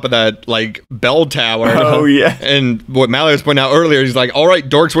on top of that, like, bell tower. Oh, yeah. And what Mallory was pointing out earlier, he's like, all right,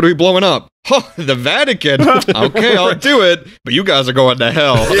 dorks, what are we blowing up? Huh, the Vatican. Okay, I'll do it, but you guys are going to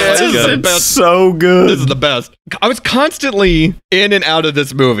hell. Yeah, it's so good. This is the best. I was constantly in and out of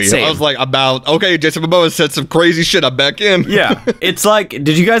this movie. Same. I was like, okay, Jason Momoa said some crazy shit. I'm back in. Yeah, it's like,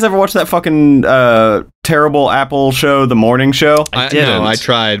 did you guys ever watch that fucking terrible Apple show, The Morning Show? I didn't. No, I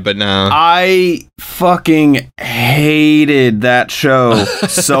tried, but no. I fucking hated that show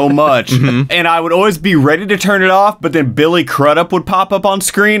so much. And I would always be ready to turn it off, but then Billy Crudup would pop up on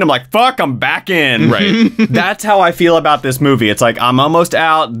screen. I'm like, fuck, I'm back in. Right. That's how I feel about this movie. It's like, I'm almost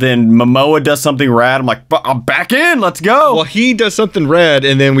out, then Momoa does something rad. I'm like, I'm back in, let's go. Well, he does something rad,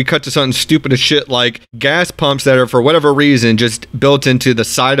 and then we cut to something stupid as shit, like gas pumps that are, for whatever reason, just built into the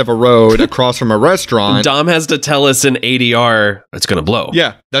side of a road across from a restaurant. Dom has to tell us in ADR, it's going to blow.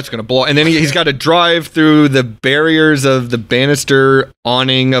 Yeah, that's going to blow. And then he's got to drive through the barriers of the banister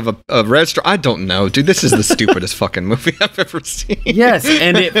awning of a restaurant. I don't know, dude. This is the stupidest fucking movie I've ever seen. Yes,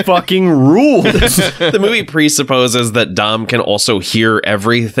 and it fucking rules. The movie presupposes that Dom can also hear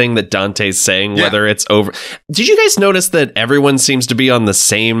everything that Dante's saying, whether it's over. Did you guys notice that everyone seems to be on the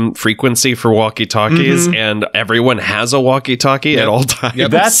same frequency for walkie-talkies, and everyone has a walkie-talkie at all times?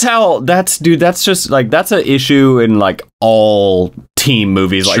 Yep. That's just like, that's an issue in like all team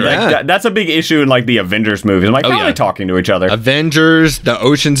movies. Like, that's a big issue in like the Avengers movies. I'm like, how are they talking to each other? Avengers, the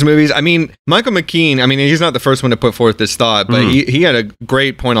Oceans movies. I mean, Michael McKean, he's not the first one to put forth this thought, but he had a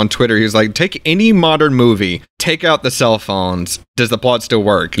great point on Twitter. He was like, take any modern movie, take out the cell phones, does the plot still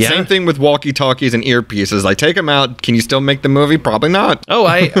work? Yeah. Same thing with walkie-talkies and earpieces. Like, take them out. Can you still make the movie? Probably not. Oh,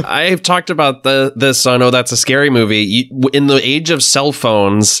 I've talked about this on That's a Scary Movie. In the age of cell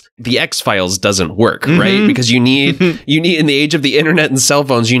phones, the X-Files doesn't work, right? Because you need in the age of the internet and cell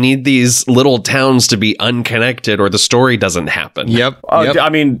phones, you need these little towns to be unconnected or the story doesn't happen. Yep. I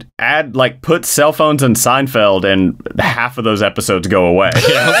mean, put cell phones in Seinfeld and half of those episodes go away.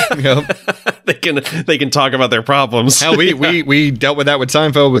 Yep. They can talk about their problems. Hell, we dealt with that with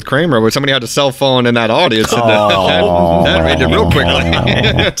Seinfeld with Kramer, where somebody had a cell phone in that audience. And that made it real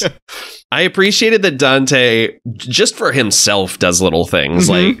quickly. I appreciated that Dante, just for himself, does little things.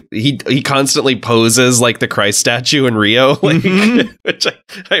 Like he constantly poses like the Christ statue in Rio, like, which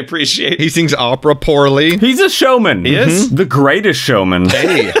I appreciate. He sings opera poorly. He's a showman. He is the greatest showman.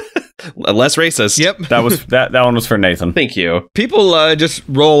 Hey. Less racist. Yep. That one was for Nathan. Thank you. People just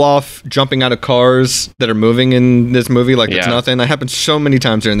roll off jumping out of cars that are moving in this movie like it's nothing. That happens so many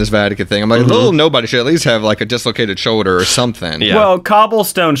times during this Vatican thing. I'm like, little nobody should at least have like a dislocated shoulder or something. Yeah. Well,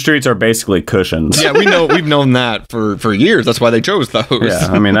 cobblestone streets are basically cushions. Yeah, we've known that for years. That's why they chose those. Yeah,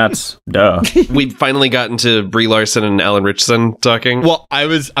 I mean that's duh. We finally got into Brie Larson and Alan Ritchson talking. Well, I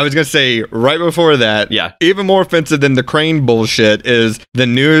was gonna say right before that. Yeah. Even more offensive than the crane bullshit is the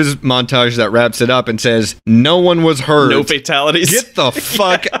news montage that wraps it up and says no one was hurt. No fatalities. Get the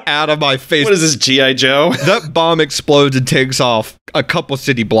fuck out of my face. What is this, G.I. Joe? That bomb explodes and takes off a couple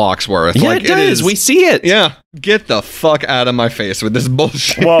city blocks worth. Yeah, like, it does. We see it. Yeah. Get the fuck out of my face with this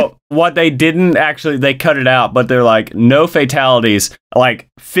bullshit. Well, what they didn't actually, they cut it out, but they're like, no fatalities. Like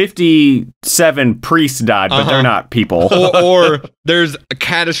 57 priests died, but they're not people. or there's a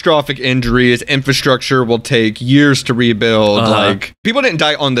catastrophic injuries. Infrastructure will take years to rebuild. Like, people didn't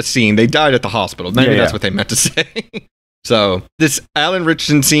die on the scene. They died at the hospital. Maybe that's what they meant to say. So, this Alan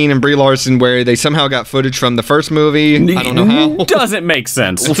Ritchson scene and Brie Larson where they somehow got footage from the first movie. I don't know how. Doesn't make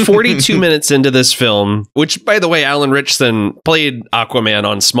sense. Well, 42 minutes into this film, which, by the way, Alan Ritchson played Aquaman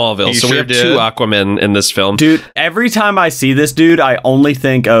on Smallville. So we have two Aquaman in this film. Dude, every time I see this dude, I only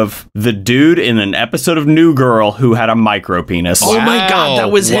think of the dude in an episode of New Girl who had a micro penis. Oh my God,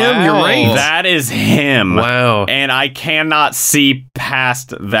 that was him. You're right. That is him. Wow. And I cannot see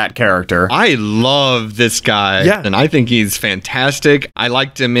past that character. I love this guy. Yeah. And I think he's fantastic. I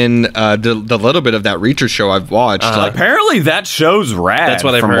liked him in the little bit of that Reacher show I've watched. Apparently that show's rad. That's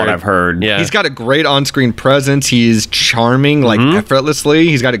what what I've heard. Yeah. He's got a great on-screen presence. He's charming, like effortlessly.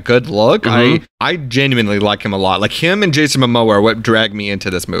 He's got a good look. I genuinely like him a lot. Like him and Jason Momoa are what dragged me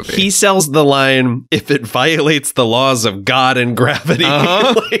into this movie. He sells the line, if it violates the laws of God and gravity,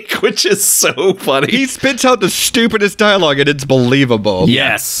 like, which is so funny. He spits out the stupidest dialogue and it's believable.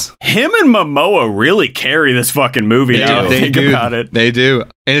 Yes. Him and Momoa really carry this fucking movie. They do. About it. They do.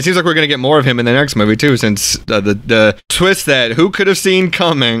 And it seems like we're going to get more of him in the next movie, too, since the twist that who could have seen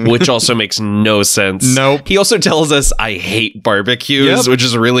coming. Which also makes no sense. Nope. He also tells us, I hate barbecues, which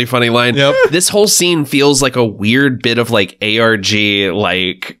is a really funny line. Yep. This whole scene feels like a weird bit of like ARG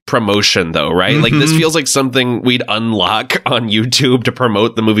like promotion, though, right? Like this feels like something we'd unlock on YouTube to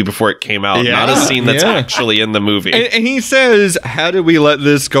promote the movie before it came out. Not a scene that's actually in the movie. And he says, how did we let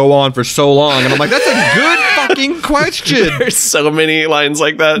this go on for so long? And I'm like, that's a good fucking question. There's so many lines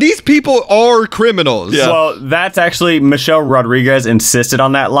like that. These people are criminals. Yeah. Well, that's actually Michelle Rodriguez insisted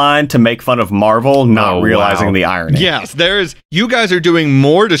on that line to make fun of Marvel, not realizing the irony. Yes, you guys are doing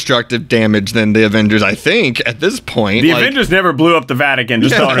more destructive damage than the Avengers, I think, at this point. The Avengers never blew up the Vatican,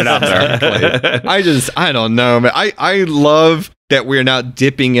 just throwing it out there. Exactly. I don't know, man. I love that we're not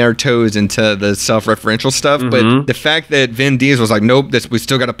dipping our toes into the self-referential stuff, but the fact that Vin Diesel was like, nope, we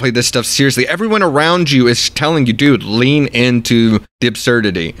still got to play this stuff seriously. Everyone around you is telling you, dude, lean into the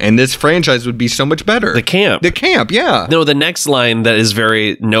absurdity, and this franchise would be so much better. The camp, yeah. No, the next line that is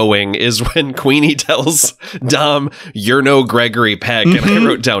very knowing is when Queenie tells Dom, "You're no Gregory Peck," and I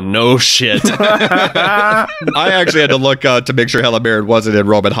wrote down, "No shit." I actually had to look to make sure Helen Mirren wasn't in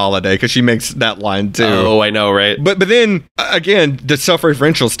Robin Holiday because she makes that line too. Oh, I know, right? But then again, the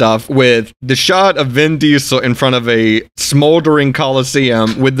self-referential stuff with the shot of Vin Diesel in front of a smoldering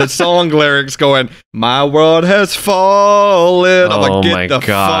Coliseum with the song lyrics going, "My world has fallen." I'm like, get the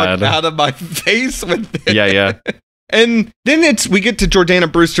fuck out of my face with it. Yeah. And then we get to Jordana,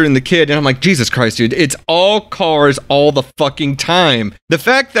 Brewster, and the kid, and I'm like, Jesus Christ, dude, it's all cars all the fucking time. The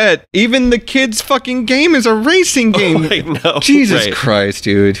fact that even the kid's fucking game is a racing game. I know. Jesus Christ,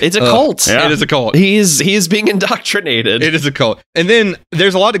 dude. It's a cult. Yeah. It is a cult. He's being indoctrinated. It is a cult. And then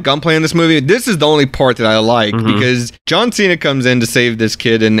there's a lot of gunplay in this movie. This is the only part that I like because John Cena comes in to save this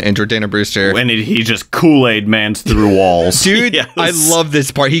kid and Jordana Brewster. And he just Kool-Aid mans through walls. Dude, I love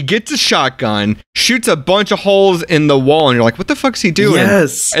this part. He gets a shotgun, shoots a bunch of holes in in the wall, and you're like, what the fuck's he doing?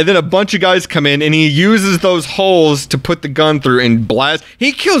 Yes. And then a bunch of guys come in, and he uses those holes to put the gun through and blast.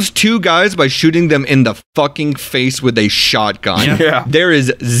 He kills 2 guys by shooting them in the fucking face with a shotgun. Yeah. There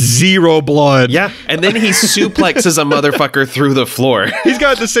is 0 blood. Yeah, and then he suplexes a motherfucker through the floor. He's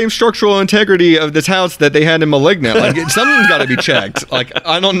got the same structural integrity of this house that they had in Malignant. Like, something's got to be checked. Like,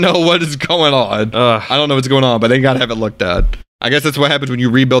 I don't know what is going on. I don't know what's going on, but they got to have it looked at. I guess that's what happens when you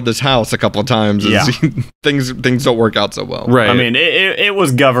rebuild this house a couple of times. Yeah. things don't work out so well. Right. I mean, it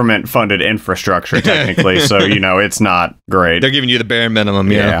was government-funded infrastructure, technically, so, it's not great. They're giving you the bare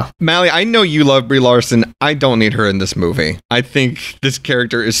minimum, yeah. Mally, I know you love Brie Larson. I don't need her in this movie. I think this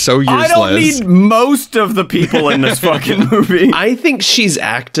character is so useless. I don't need most of the people in this fucking movie. I think she's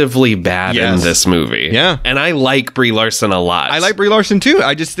actively bad in this movie. Yeah. And I like Brie Larson a lot. I like Brie Larson, too.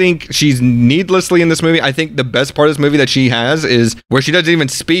 I just think she's needlessly in this movie. I think the best part of this movie that she has is where she doesn't even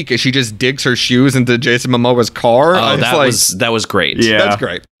speak, is she just digs her shoes into Jason Momoa's car. Oh, that was great. Yeah. That's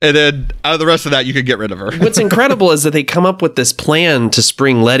great. And then out of the rest of that, you could get rid of her. What's incredible is that they come up with this plan to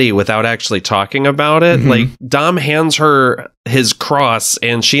spring Letty without actually talking about it. Like, Dom hands her his cross,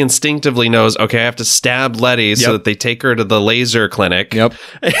 and she instinctively knows, okay, I have to stab Letty so that they take her to the laser clinic. Yep.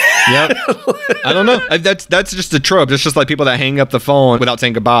 I don't know. That's just a trope. It's just like people that hang up the phone without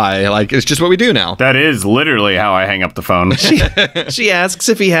saying goodbye. Like, it's just what we do now. That is literally how I hang up the phone. She asks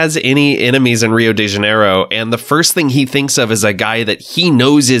if he has any enemies in Rio de Janeiro, and the first thing he thinks of is a guy that he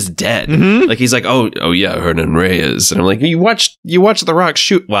knows is dead. Like, he's like, oh yeah, Hernan Reyes. And I'm like, you watch The Rock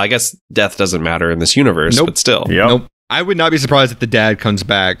shoot. Well, I guess death doesn't matter in this universe, but still. Nope. I would not be surprised if the dad comes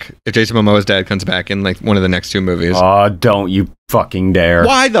back, if Jason Momoa's dad comes back in like one of the next 2 movies. Oh, don't you fucking dare.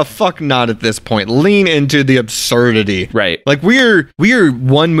 Why the fuck not at this point? Lean into the absurdity. Right. Like, we're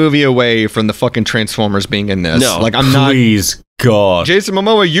 1 movie away from the fucking Transformers being in this. No. Like, I'm not. Please, God. Jason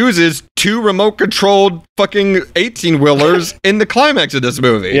Momoa uses 2 remote-controlled fucking 18-wheelers in the climax of this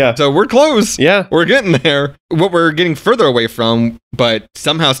movie. Yeah. So we're close. Yeah. We're getting there. What we're getting further away from, but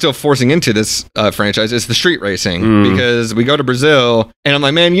somehow still forcing into this franchise, is the street racing. Because we go to Brazil, and I'm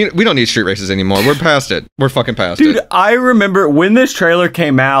like, man, we don't need street races anymore. We're past it. We're fucking past it. Dude, I remember when this trailer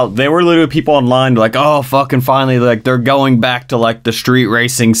came out, there were literally people online like, oh, fucking finally, like, they're going back to, like, the street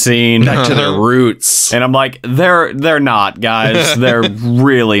racing scene. Back to their roots. And I'm like, they're not, guys. They're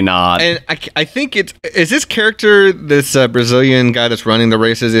really not. And I think is this character, this Brazilian guy that's running the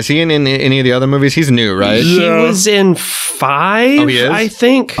races, is he in any of the other movies? He's new, right? He was in 5, Oh, he is? I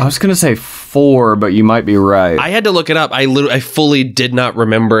think. I was going to say 4, but you might be right. I had to look it up. I fully did not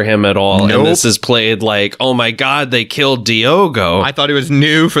remember him at all. Nope. And this is played like, oh my God, they killed Diogo. I thought he was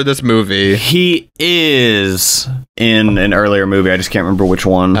new for this movie. He is in an earlier movie. I just can't remember which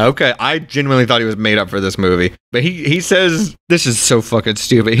one. Okay, I genuinely thought he was made up for this movie. But he says, this is so fucking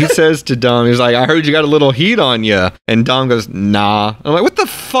stupid. He says to Dom, he's like, I heard you got a little heat on you. And Dom goes, nah. I'm like, what the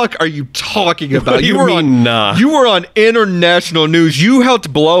fuck are you talking about? You were on international news. You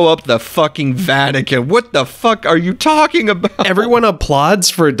helped blow up the fucking Vatican. What the fuck are you talking about? Everyone applauds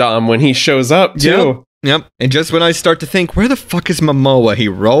for Dom when he shows up, too. Yep. And just when I start to think, where the fuck is Momoa? He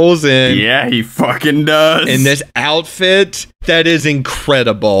rolls in. Yeah, he fucking does. In this outfit that is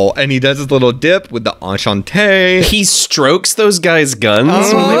incredible. And he does his little dip with the enchanté. He strokes those guys'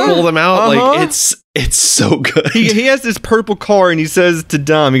 guns when they pull them out. Like, it's so good. He has this purple car, and he says to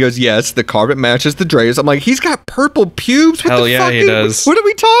Dom, he goes, yes, the carpet matches the drapes. I'm like, he's got purple pubes? What Hell the yeah, fuck he does. What are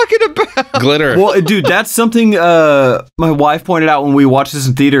we talking about? Glitter. Well, dude, that's something my wife pointed out when we watched this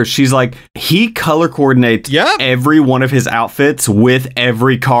in theater. She's like, he color coordinates every one of his outfits with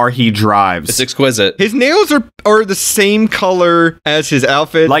every car he drives. It's exquisite. His nails are the same color as his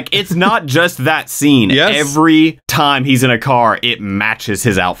outfit. Like, it's not just that scene. Yes. Every time he's in a car, it matches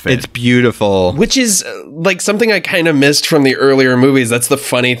his outfit. It's beautiful. Which is like something I kind of missed from the earlier movies. That's the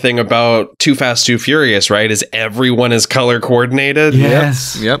funny thing about Too Fast, Too Furious, right? Is everyone is color coordinated.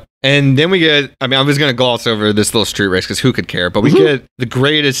 Yes. Yep. And then we get, I mean, I was going to gloss over this little street race because who could care? But we get the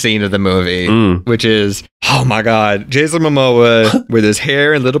greatest scene of the movie, which is, oh my God, Jason Momoa with his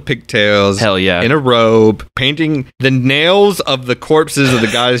hair and little pigtails. Hell yeah. In a robe, painting the nails of the corpses of the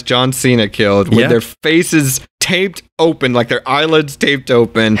guys John Cena killed with their faces taped open, like their eyelids taped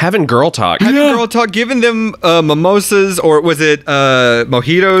open. Having girl talk. Girl talk, giving them mimosas, or was it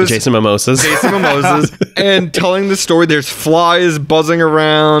mojitos? Jason Mimosas. And telling the story. There's flies buzzing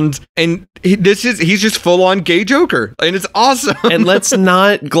around, and he's just full on gay Joker, and it's awesome. And let's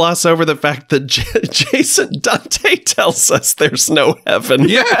not gloss over the fact that Jason Dante tells us there's no heaven.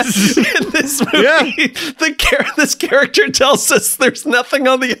 Yes. In this movie, this character tells us there's nothing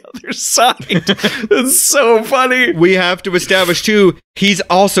on the other side. It's so funny. We have to establish too, he's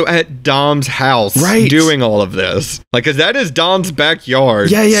also at Dom's house doing all of this. Like, cause that is Dom's backyard.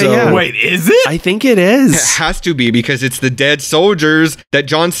 Yeah. Wait, is it? I think it is. It has to be because it's the dead soldiers that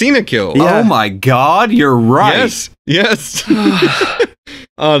John Cena killed. Yeah. Oh my God, you're right. Yes.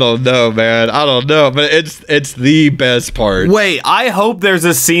 I don't know, man. I don't know, but it's the best part. Wait, I hope there's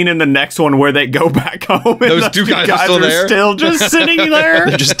a scene in the next one where they go back home and Those two guys are still there? still just sitting there.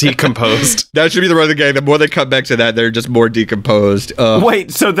 They're just decomposed. That should be the running gag. The more they cut back to that, they're just more decomposed.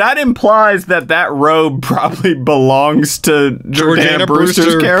 Wait, so that implies that robe probably belongs to Jordana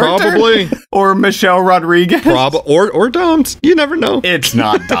Brewster's character? Probably. Or Michelle Rodriguez? Or Dom's. You never know. It's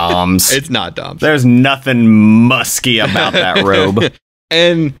not Dom's. It's not Dom's. There's nothing musky about that robe.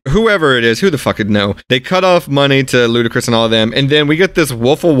 And whoever it is, who the fuck would know? They cut off money to Ludacris and all of them, and then we get this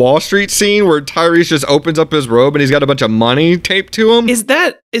Wolf of Wall Street scene where Tyrese just opens up his robe and he's got a bunch of money taped to him. Is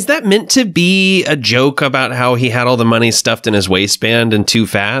that meant to be a joke about how he had all the money stuffed in his waistband and Too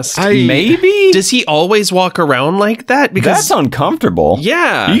Fast? Maybe? Does he always walk around like that? Because that's uncomfortable.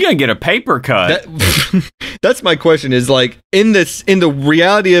 Yeah. You're gonna get a paper cut. That's my question is, like, in the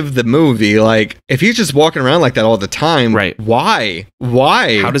reality of the movie, like, if he's just walking around like that all the time, right? Why?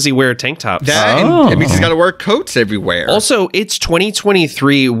 How does he wear tank tops? It means he's got to wear coats everywhere. Also, it's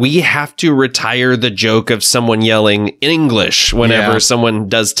 2023. We have to retire the joke of someone yelling in English whenever someone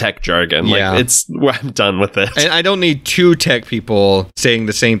does tech jargon. Like, I'm done with it. And I don't need two tech people saying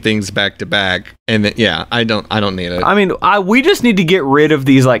the same things back to back. And I don't need it. I mean, we just need to get rid of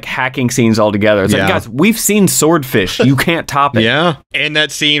these like hacking scenes altogether. It's like, guys, we've seen Swordfish. You can't top it. Yeah. And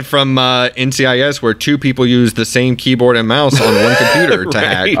that scene from NCIS where two people use the same keyboard and mouse on one computer to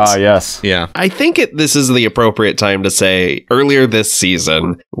hack. Yes. Yeah. I think this is the appropriate time to say, earlier this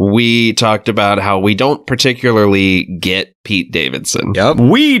season, we talked about how we don't particularly get Pete Davidson. Yep.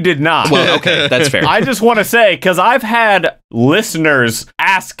 We did not. Well, okay, that's fair. I just want to say, because I've had listeners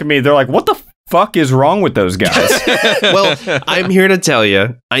ask me, they're like, what the fuck is wrong with those guys? Well, I'm here to tell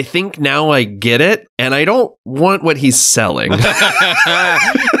you, I think now I get it, and I don't want what he's selling.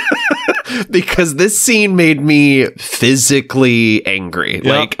 Because this scene made me physically angry.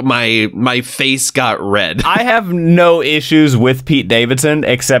 Like, my face got red. I have no issues with Pete Davidson,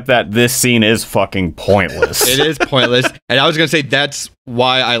 except that this scene is fucking pointless. It is pointless. And I was going to say that's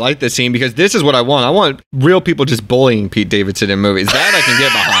why I like this scene, because this is what I want. I want real people just bullying Pete Davidson in movies. That I can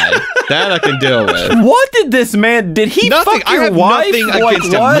get behind. That I can deal with. What did this man? Did he fuck I your have wife? nothing against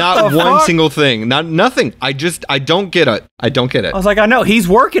him. Not one single thing. Nothing. I don't get it. I don't get it. I was like, I know he's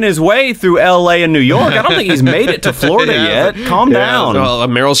working his way through LA and New York. I don't think he's made it to Florida yet. Calm down. Well,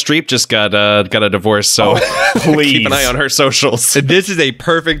 Meryl Streep just got a divorce, so please keep an eye on her socials. This is a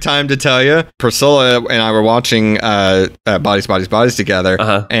perfect time to tell you. Priscilla and I were watching Bodies together,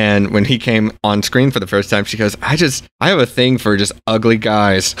 and when he came on screen for the first time, she goes, I have a thing for just ugly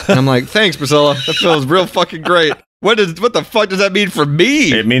guys. And I'm like, thanks, Priscilla. That feels real fucking great. What the fuck does that mean for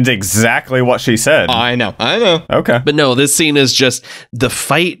me? It means exactly what she said. I know. Okay. But no, this scene is just, the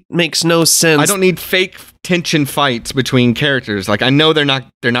fight makes no sense. I don't need fake tension fights between characters. Like, I know they're not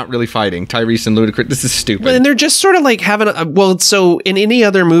really fighting. Tyrese and Ludacris, this is stupid. And they're just sort of like having so in any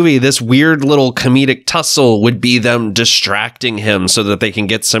other movie, this weird little comedic tussle would be them distracting him so that they can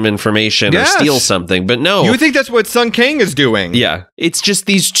get some information or steal something. But no. You would think that's what Sun Kang is doing. Yeah. It's just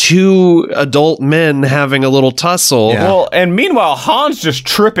these two adult men having a little tussle. Yeah. Well, and meanwhile, Han's just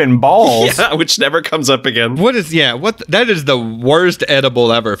tripping balls. Yeah, which never comes up again. That is the worst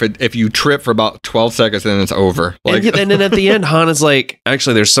edible ever. If you trip for about 12 seconds, then it's over. Like, and then at the end, Han is like,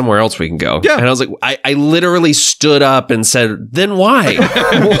 actually, there's somewhere else we can go. Yeah. And I was like, I literally stood up and said, then why?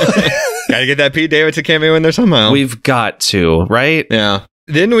 Gotta get that Pete Davidson cameo in there somehow. We've got to, right? Yeah.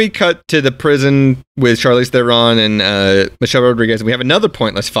 Then we cut to the prison with Charlize Theron and Michelle Rodriguez, and we have another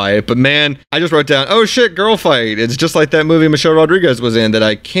pointless fight. But man, I just wrote down, oh shit, girl fight. It's just like that movie Michelle Rodriguez was in that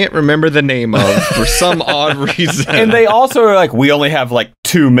I can't remember the name of for some odd reason. And they also are like, we only have like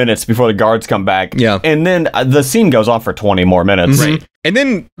 2 minutes before the guards come back. Yeah. And then the scene goes on for 20 more minutes. Right. And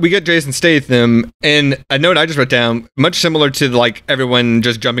then we get Jason Statham, and a note I just wrote down, much similar to like everyone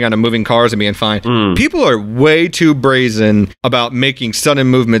just jumping onto moving cars and being fine. People are way too brazen about making sudden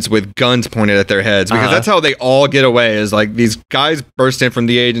movements with guns pointed at their heads, because that's how they all get away, is like these guys burst in from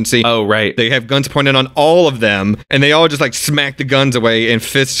the agency. Oh, right. They have guns pointed on all of them, and they all just like smack the guns away and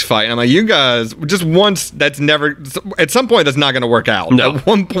fist fight. And I'm like, you guys, just once, that's never, at some point, that's not going to work out. No. at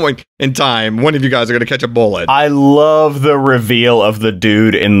one point in time, one of you guys are going to catch a bullet. I love the reveal of the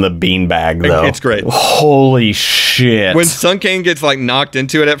dude in the beanbag, though. It's great. Holy shit. When Sun King gets like knocked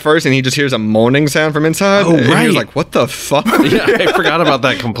into it at first and he just hears a moaning sound from inside. Oh, and right. he's like, what the fuck? Yeah, I forgot about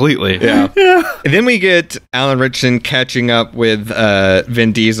that completely. Yeah. And then we get Alan Ritchson catching up with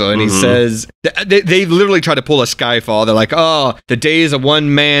Vin Diesel, and he says, they literally try to pull a Skyfall. They're like, oh, the days of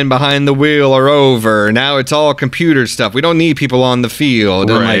one man behind the wheel are over. Now it's all computer stuff. We don't need people on the field.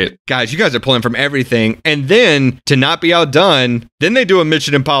 And Right. like, guys, you guys are pulling from everything. And then, to not be outdone, then they do a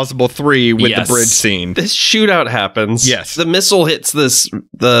Mission Impossible 3 with Yes. the bridge scene. This shootout happens. Yes. The missile hits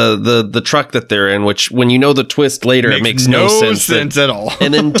the truck that they're in, which when you know the twist later, it makes no sense at all.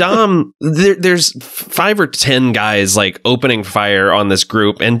 And then Dom, there's 5 or 10 guys like opening fire on this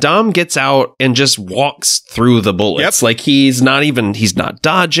group, and Dom gets out and just walks through the bullets. Yep. Like he's not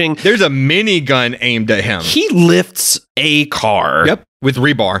dodging. There's a minigun aimed at him. He lifts a car. Yep. With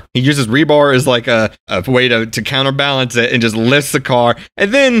rebar. He uses rebar as like a way to counterbalance it and just lifts the car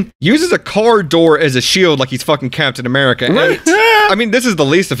and then uses a car door as a shield like he's fucking Captain America. Right. And, I mean, this is the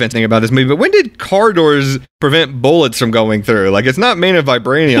least offensive thing about this movie, but when did car doors prevent bullets from going through? Like, it's not made of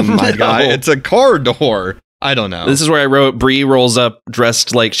vibranium, my guy. It's a car door. I don't know. This is where I wrote Brie rolls up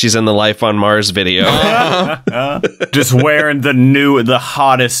dressed like she's in the Life on Mars video. Just wearing the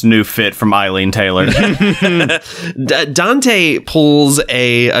hottest new fit from Eileen Taylor. Dante pulls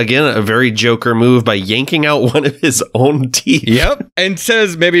a very Joker move by yanking out one of his own teeth. Yep. And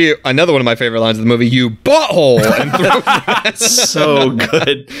says maybe another one of my favorite lines of the movie, you butthole. And That's so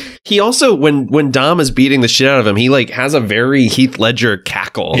good. He also, when Dom is beating the shit out of him, he like has a very Heath Ledger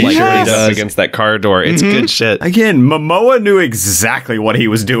cackle. Like when he does against that car door. It's good shit. Again, Momoa knew exactly what he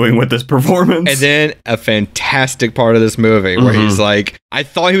was doing with this performance. And then a fantastic part of this movie where he's like, I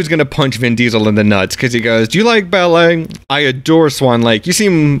thought he was going to punch Vin Diesel in the nuts because he goes, do you like ballet? I adore Swan Lake. You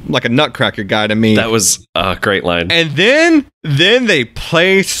seem like a nutcracker guy to me. That was a great line. And then they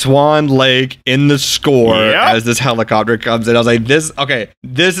play Swan Lake in the score as this helicopter comes in. I was like,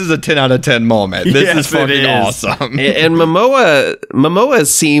 this is a 10 out of 10 moment. This is fucking awesome. And Momoa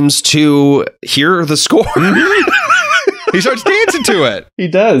seems to hear the score. He starts dancing to it. He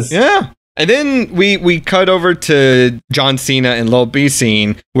does. Yeah. And then we cut over to John Cena and Lil B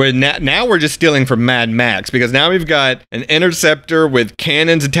scene where now we're just stealing from Mad Max because now we've got an interceptor with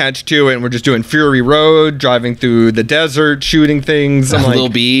cannons attached to it and we're just doing Fury Road, driving through the desert, shooting things. I'm like, Lil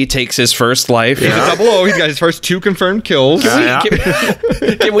B takes his first life. Yeah. Double O, he's got his first 2 confirmed kills.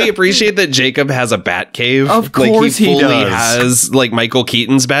 Can we appreciate that Jacob has a bat cave? Of course he fully does. has like Michael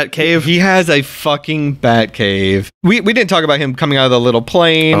Keaton's bat cave. He has a fucking bat cave. We didn't talk about him coming out of the little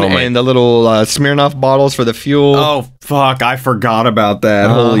plane and the little Smirnoff bottles for the fuel. Oh, fuck. I forgot about that.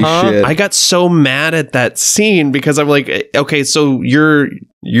 Holy shit. I got so mad at that scene because I'm like, okay, so your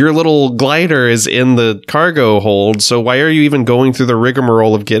little glider is in the cargo hold, so why are you even going through the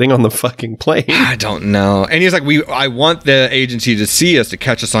rigmarole of getting on the fucking plane? I don't know. And he's like, I want the agency to see us, to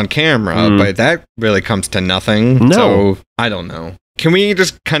catch us on camera, but that really comes to nothing. No. So I don't know. Can we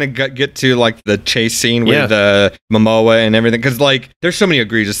just kind of get to like the chase scene with Momoa and everything? Because like there's so many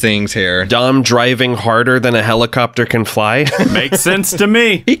egregious things here. Dom driving harder than a helicopter can fly. Makes sense to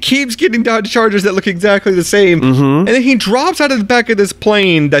me. He keeps getting Dodge Chargers that look exactly the same. And then he drops out of the back of this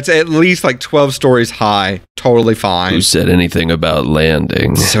plane that's at least like 12 stories high. Totally fine. Who said anything about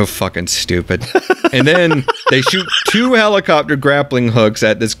landing? So fucking stupid. And then they shoot 2 helicopter grappling hooks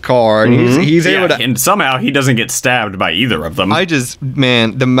at this car. And he's able to... And somehow he doesn't get stabbed by either of them.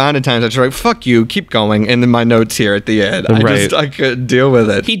 Man, the amount of times I was like, fuck you, keep going. And then my notes here at the end. I couldn't deal with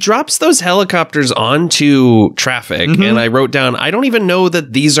it. He drops those helicopters onto traffic, and I wrote down, I don't even know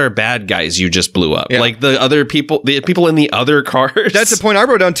that these are bad guys you just blew up. Yeah. Like the people in the other cars. That's the point I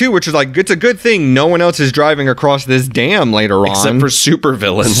wrote down too, which is like, it's a good thing no one else is driving across this dam later on. Except for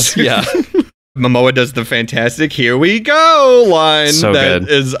supervillains. Yeah. Momoa does the fantastic "here we go" line that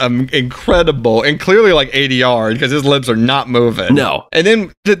is incredible and clearly like ADR because his lips are not moving. No. And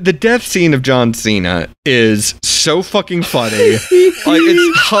then the death scene of John Cena is so fucking funny. Like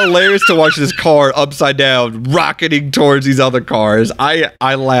it's hilarious to watch this car upside down rocketing towards these other cars.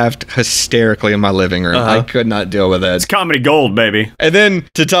 I laughed hysterically in my living room. I could not deal with it. It's comedy gold, baby. And then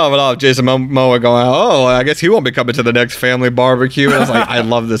to top it off, Jason Momoa going, "Oh, I guess he won't be coming to the next family barbecue." And I was like, I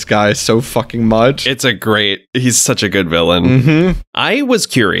love this guy so fucking much. He's such a good villain. I was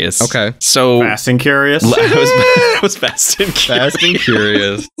curious. Okay. So Fast and Curious. I was fast and curious. Fast and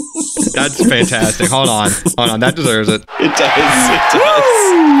Curious. That's fantastic. Hold on. That deserves it. It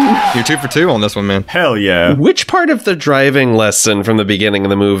does. You're 2 for 2 on this one, man. Hell yeah. Which part of the driving lesson from the beginning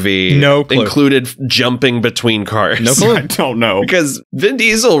of the movie No clue. included jumping between cars? No clue. I don't know. Because Vin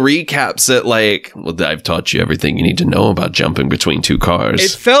Diesel recaps it like, well, I've taught you everything you need to know about jumping between two cars.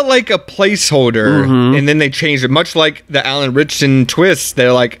 It felt like a placeholder, and then they changed it. Much like the Alan Ritchson twist,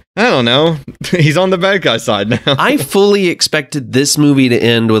 they're like, I don't know, he's on the bad guy side now. I fully expected this movie to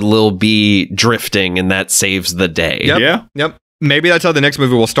end with Lil B drifting, and that saves the day. Yep. Yep. Maybe that's how the next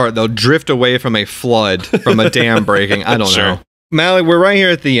movie will start. They'll drift away from a flood, from a dam breaking. I don't know. Mally, we're right here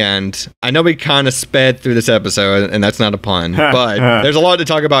at the end. I know we kind of sped through this episode, and that's not a pun, but there's a lot to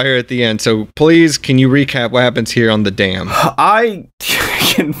talk about here at the end. So please, can you recap what happens here on the dam? I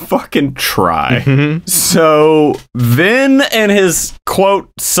can fucking try. So Vin and his quote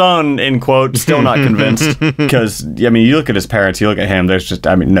son in quote still not convinced, because I mean you look at his parents, you look at him. There's just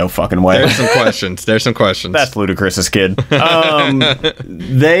no fucking way. There's some questions. There's some questions. That's Ludacris's kid.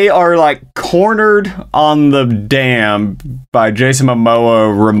 They are like cornered on the dam by Jason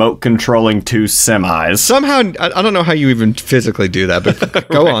Momoa remote controlling 2 semis. Somehow, I don't know how you even physically do that, but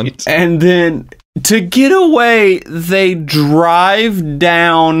go on. And then to get away, they drive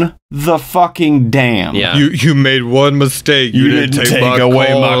down the fucking dam. Yeah. You made one mistake. You didn't take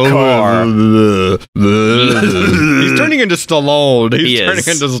away my car. He's turning into Stallone. He's turning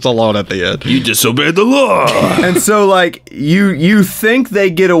into Stallone at the end. You disobeyed the law. And so, like, you think they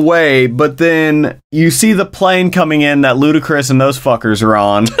get away, but then you see the plane coming in that Ludacris and those fuckers are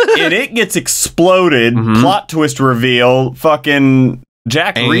on, and it gets exploded. Plot twist reveal. Fucking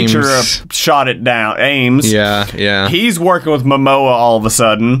Jack Ames. Reacher shot it down. Ames. Yeah. He's working with Momoa all of a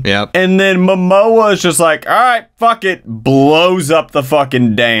sudden. Yep. And then Momoa is just like, all right, fuck it. Blows up the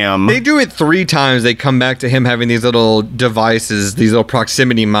fucking dam. They do it 3 times. They come back to him having these little devices, these little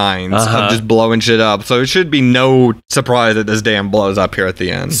proximity mines of just blowing shit up. So it should be no surprise that this dam blows up here at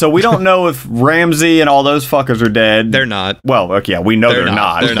the end. So we don't know if Ramsey and all those fuckers are dead. They're not. Well, okay, yeah, we know they're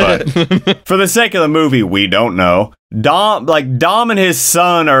not. They're not. For the sake of the movie, we don't know. Dom and his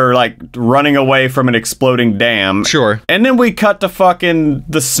son are like running away from an exploding dam. Sure. And then we cut to fucking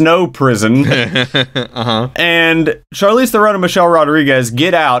the snow prison. And Charlize Theron and Michelle Rodriguez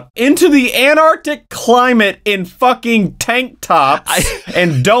get out into the Antarctic climate in fucking tank tops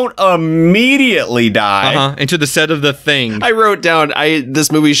and don't immediately die. Into the set of The Thing. I wrote down, this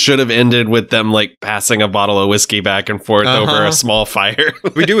movie should have ended with them like passing a bottle of whiskey back and forth over a small fire.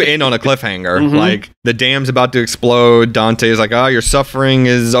 We do end on a cliffhanger. Like, the dam's about to explode. Dante is like, oh, your suffering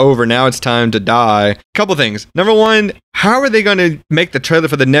is over. Now it's time to die. Couple things. Number one, how are they going to make the trailer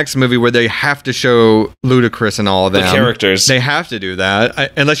for the next movie where they have to show Ludacris and all of them? The characters. They have to do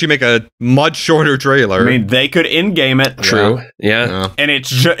that. Unless you make a much shorter trailer. I mean, they could in-game it. True. Yeah. And it's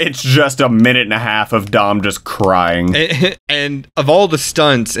just a minute and a half of Dom just crying. And of all the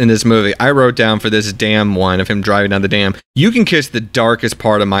stunts in this movie, I wrote down for this dam one of him driving down the dam, you can kiss the darkest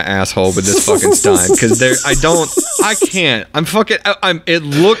part of my asshole with this fucking stunt. Because I can't. It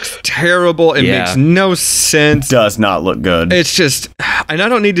looks terrible. It makes no sense. Does not look good. It's just, and I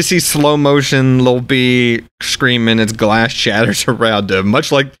don't need to see slow motion Lil B screaming as glass shatters around him,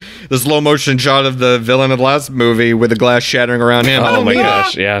 much like the slow motion shot of the villain of the last movie with the glass shattering around him. Oh my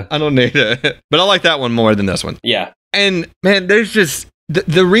gosh, yeah. I don't need it. But I like that one more than this one. Yeah. And man, there's just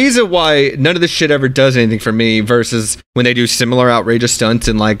the reason why none of this shit ever does anything for me versus when they do similar outrageous stunts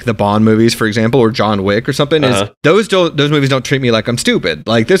in like the Bond movies, for example, or John Wick or something, is those movies don't treat me like I'm stupid,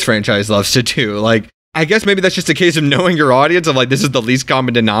 like this franchise loves to do. Like, I guess maybe that's just a case of knowing your audience of like, this is the least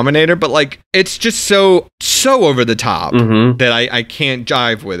common denominator, but like, it's just so over the top that I can't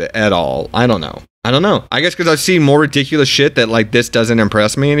jive with it at all. I don't know. I guess because I've seen more ridiculous shit that like this doesn't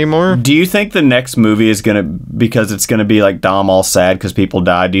impress me anymore. Do you think the next movie is because it's gonna be like Dom all sad because people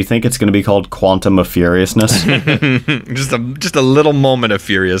died? Do you think it's gonna be called Quantum of Furiousness? just a little moment of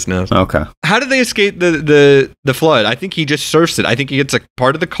furiousness. Okay. How did they escape the flood? I think he just surfs it. I think he gets a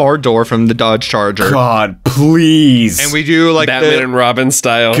part of the car door from the Dodge Charger. God, please. And we do like Batman and Robin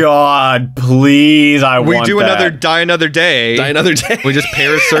style. God, please. We do another Die Another Day. Die Another Day. We just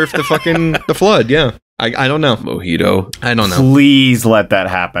parasurf the flood. Yeah. I don't know. Mojito. I don't know. Please let that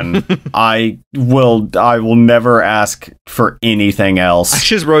happen. I will never ask for anything I else.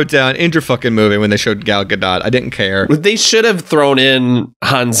 just wrote down in your fucking movie when they showed Gal Gadot. I didn't care. They should have thrown in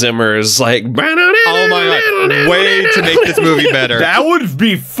Hans Zimmer's like. Oh my god! Way to make this movie better. That would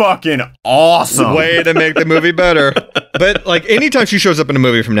be fucking awesome. Way to make the movie better. But like anytime she shows up in a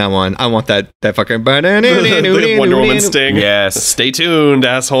movie from now on, I want that fucking The Wonder Woman sting. Yes. Stay tuned,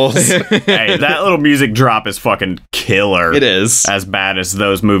 assholes. Hey, that little music drop is fucking killer. It is. As bad as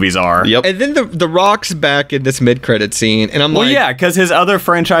those movies are. Yep. And then the Rock's back in this mid-credit scene, and I'm Well, like, yeah, because his other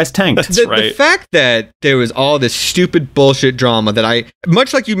franchise tanked. the fact that there was all this stupid bullshit drama that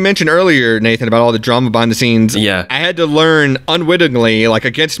much like you mentioned earlier, Nathan, about all the drama behind the scenes, Yeah. I had to learn unwittingly, like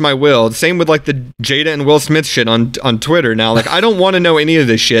against my will. Same with like the Jada and Will Smith shit on Twitter now. Like, I don't want to know any of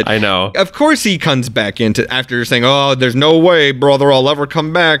this shit. I know. Of course he comes back into after saying, oh, there's no way, brother, I'll ever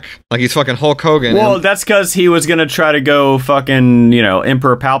come back. Like he's fucking Hulk Hogan. Well, that's because he was going to try to go fucking,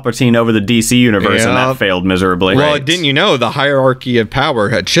 Emperor Palpatine over the DC universe, and that failed miserably. Well, didn't you know the hierarchy of power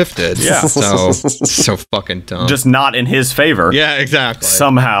had shifted? Yeah. So fucking dumb. Just not in his favor. Yeah, exactly.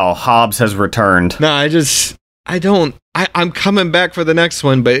 Somehow, Hobbs has returned. No, I'm coming back for the next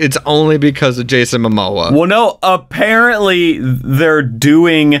one, but it's only because of Jason Momoa. Well, no, apparently they're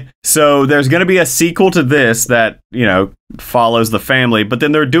doing... So there's going to be a sequel to this that, follows the family, but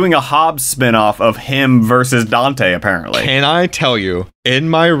then they're doing a Hobbs spinoff of him versus Dante, apparently. Can I tell you, in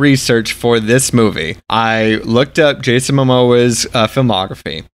my research for this movie, I looked up Jason Momoa's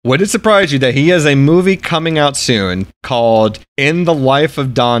filmography. Would it surprise you that he has a movie coming out soon called In the Life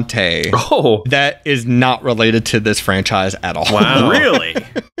of Dante that is not related to this franchise at all? Wow. Really?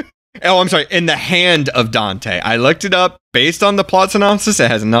 Oh, I'm sorry. In the Hand of Dante. I looked it up based on the plot synopsis.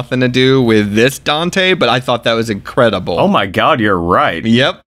 It has nothing to do with this Dante, but I thought that was incredible. Oh my God, you're right.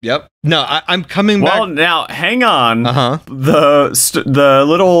 Yep. No, I'm coming back. Well, now, hang on. Uh-huh. The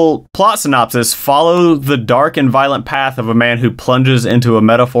little plot synopsis: follow the dark and violent path of a man who plunges into a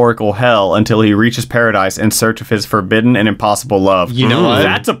metaphorical hell until he reaches paradise in search of his forbidden and impossible love. You know what?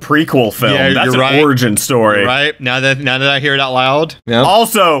 That's a prequel film. Yeah, That's you're an right. origin story. Right? Now that I hear it out loud. Yep.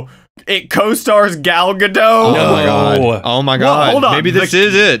 Also, it co-stars Gal Gadot. Oh my god. Well, hold on. Maybe this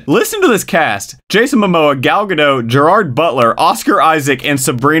is it. Listen to this cast: Jason Momoa, Gal Gadot, Gerard Butler, Oscar Isaac, and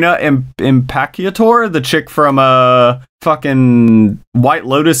Sabrina Impacciator, the chick from fucking White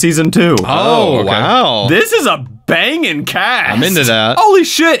Lotus season 2. Oh, okay. Wow. This is a banging cast. I'm into that. Holy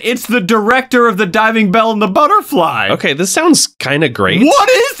shit, it's the director of The Diving Bell and the Butterfly. Okay, this sounds kind of great. What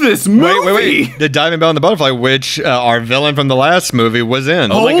is this movie? Wait. The Diving Bell and the Butterfly, which our villain from the last movie was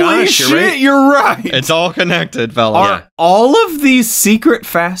in. Oh my Holy gosh, shit, you're right. It's all connected, fella. Are all of these secret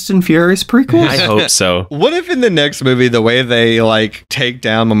Fast and Furious prequels? I hope so. What if in the next movie, the way they take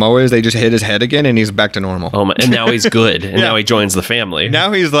down Momoa is they just hit his head again and he's back to normal? Oh my, and now he's good. And now he joins the family.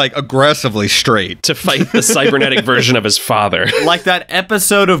 Now he's aggressively straight. To fight the cybernetic version of his father. Like that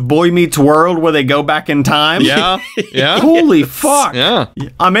episode of Boy Meets World where they go back in time? Yeah. Holy fuck. Yeah.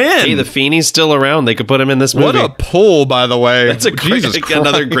 I'm in. Hey, the Feeney's still around. They could put him in this movie. What a pull, by the way. That's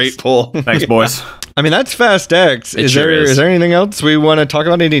another great pull. Thanks, boys. I mean, that's Fast X. Is there anything else we want to talk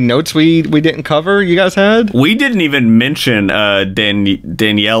about? Any notes we didn't cover you guys had? We didn't even mention Daniela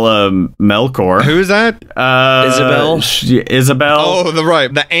Melchior. Who's that? Isabel. Oh,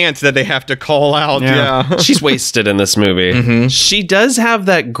 the ants that they have to call out. Yeah. She's wasted in this movie. Mm-hmm. She does have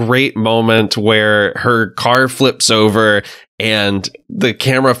that great moment where her car flips over and the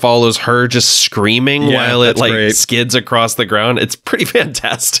camera follows her just screaming while it skids across the ground. It's pretty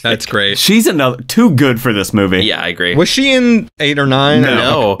fantastic. That's great. She's too good for this movie. Yeah, I agree. Was she in 8 or 9?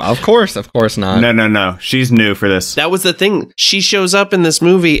 No. Of course not. No. She's new for this. That was the thing. She shows up in this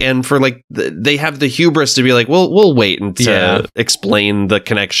movie, and for they have the hubris to be like, we'll wait and to explain the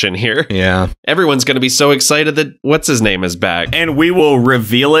connection here. Yeah. Everyone's going to be so excited that what's his name is back. And we will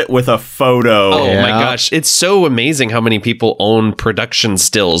reveal it with a photo. Oh my gosh. It's so amazing how many people own production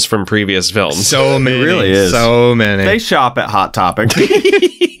stills from previous films. So many. It really is. So many. They shop at Hot Topic.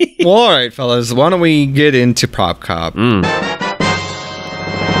 Well, all right, fellas. Why don't we get into Prop Cop?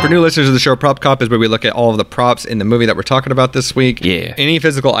 For new listeners of the show, Prop Cop is where we look at all of the props in the movie that we're talking about this week. Yeah. Any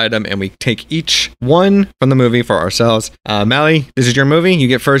physical item, and we take each one from the movie for ourselves. Mally, this is your movie. You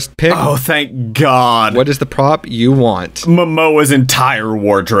get first pick. Oh, thank God. What is the prop you want? Momoa's entire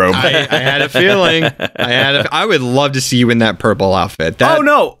wardrobe. I had a feeling. I would love to see you in that purple outfit. Oh,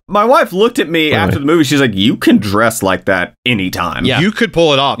 no. My wife looked at me after the movie. She's like, you can dress like that anytime. Yeah. You could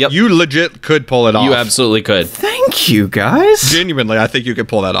pull it off. Yep. You legit could pull it off. You absolutely could. Thank you, guys. Genuinely, I think you could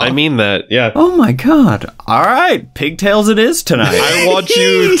pull that that off. I mean that, yeah. Oh my god. All right, pigtails it is tonight. I want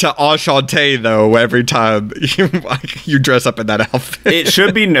you to enchanté, though, every time you dress up in that outfit. It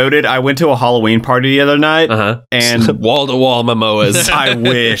should be noted, I went to a Halloween party the other night, and wall-to-wall Momoas.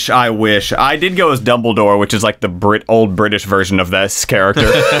 I wish. I did go as Dumbledore, which is like the old British version of this character.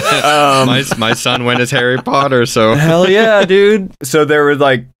 My son went as Harry Potter, so... Hell yeah, dude. So there was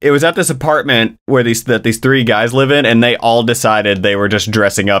it was at this apartment where these three guys live in, and they all decided they were just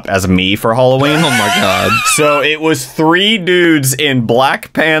dressing up as me for Halloween. Oh my god. So it was 3 dudes in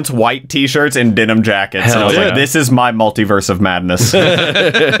black pants, white t-shirts, and denim jackets. Hell and I was yeah. like, this is my multiverse of madness.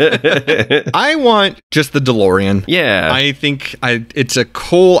 I want just the DeLorean. Yeah. I think it's a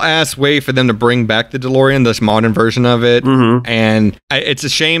cool-ass way for them to bring back the DeLorean, this modern version of it. And it's a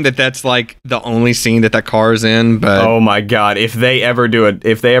shame that that's like the only scene that car is in, but... Oh my god, if they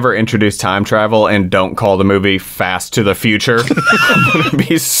ever introduce time travel and don't call the movie Fast to the Future, I'm gonna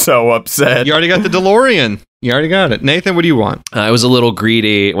be so upset. You already got the DeLorean. You already got it. Nathan, what do you want? I was a little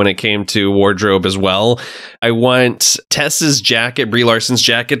greedy when it came to wardrobe as well. I want Tess's jacket, Brie Larson's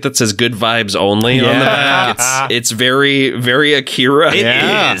jacket that says "Good Vibes Only" on the back. It's very, very Akira.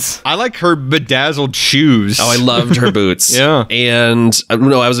 It is. I like her bedazzled shoes. Oh, I loved her boots. Yeah. And I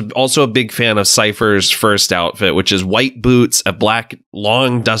was also a big fan of Cypher's first outfit, which is white boots, a black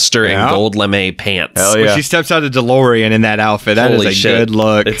long duster, and gold lame pants. Hell When yeah. she steps out of DeLorean in that outfit, that Holy is a shit. good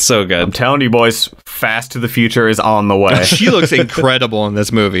look. It's so good. I'm telling you, boys, Fast to the Future is on the way. She looks incredible in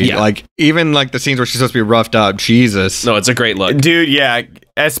this movie. Yeah. Like, even like the scenes where she's supposed to be roughed up. Jesus. No, it's a great look. Dude, yeah.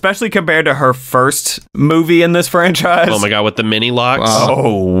 Especially compared to her first movie in this franchise. Oh my god, with the mini locks.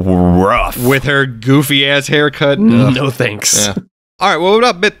 Oh, rough. With her goofy ass haircut. No thanks. Yeah. All right, well, what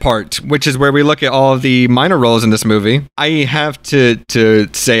about bit part, which is where we look at all of the minor roles in this movie? I have to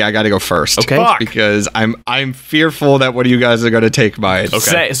say I got to go first. Okay. Fuck. Because I'm fearful that one of you guys are going to take mine.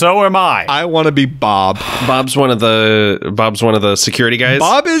 So am I. I want to be Bob. Bob's one of the security guys.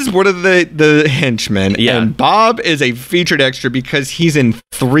 Bob is one of the henchmen, and Bob is a featured extra because he's in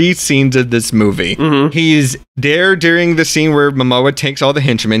 3 scenes of this movie. He's there during the scene where Momoa takes all the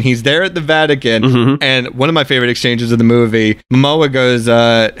henchmen. He's there at the Vatican, and one of my favorite exchanges of the movie, Momoa goes,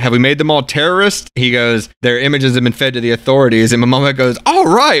 have we made them all terrorists? He goes, their images have been fed to the authorities, and Momoa goes, all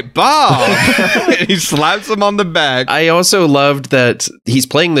right, Bob. And he slaps him on the back. I also loved that he's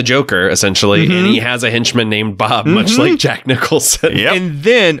playing the Joker, essentially, and he has a henchman named Bob, much like Jack Nicholson. And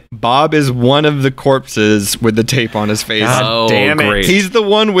then Bob is one of the corpses with the tape on his face. Oh, damn it. great. He's the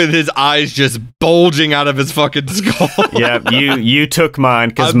one with his eyes just bulging out of his fucking skull. Yeah, you took mine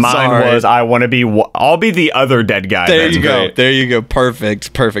because I'm mine sorry. was I'll be the other dead guy. There That's you go. great. There you go.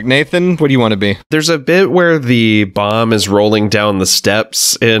 Perfect. Nathan, what do you want to be? There's a bit where the bomb is rolling down the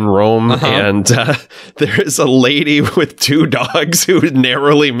steps in Rome, and there is a lady with 2 dogs who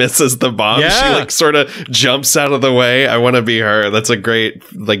narrowly misses the bomb. Yeah. She sort of jumps out of the way. I want to be her. That's a great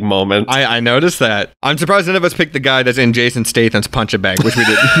moment. I noticed that. I'm surprised none of us picked the guy that's in Jason Statham's Punch a Bag, which we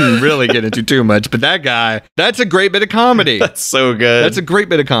didn't really get into too much. But that guy, that's a great bit of comedy. That's so good. That's a great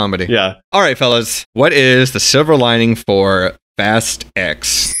bit of comedy. Yeah. All right, fellas. What is the silver lining for Fast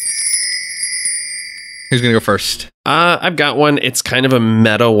X? Who's going to go first? I've got one. It's kind of a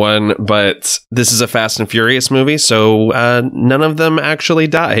meta one, but this is a Fast and Furious movie, so none of them actually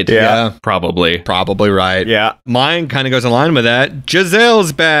died. Yeah. Probably. Probably right. Yeah. Mine kind of goes in line with that.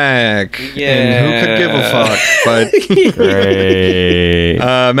 Giselle's back. Yeah. And who could give a fuck? But Great.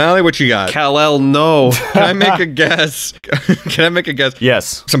 Mally, what you got? Kal-El, no. Can I make a guess? Can I make a guess?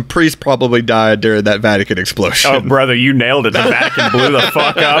 Yes. Some priests probably died during that Vatican explosion. Oh, brother, you nailed it. The Vatican blew the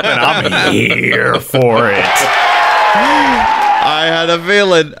fuck up, and I'm here for it. I had a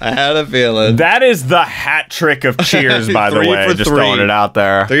feeling. That is the hat trick of Cheers, by the 3 way. for Just 3. throwing it out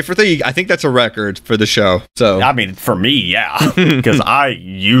there. 3 for 3. I think that's a record for the show. So, I mean, for me, yeah. Because I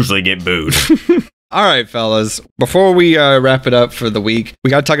usually get booed. all right, fellas. Before we wrap it up for the week, we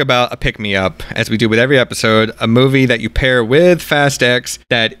got to talk about a pick-me-up, as we do with every episode, a movie that you pair with Fast X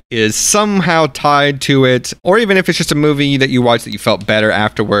that is somehow tied to it, or even if it's just a movie that you watch that you felt better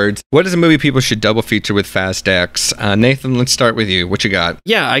afterwards. What is a movie people should double feature with Fast X? Nathan, let's start with you. What you got?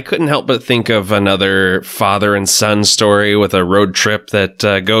 Yeah, I couldn't help but think of another father and son story with a road trip that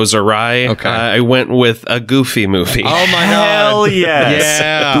goes awry. Okay. I went with a Goofy movie. Oh my Hell God. yes.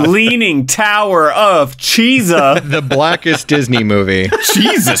 Yeah. Leaning Tower of Cheesa. The blackest Disney movie.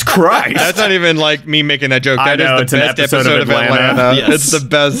 Jesus Christ. That's not even like me making that joke. I That know, is it's the an best episode of Atlanta. Yes. It's the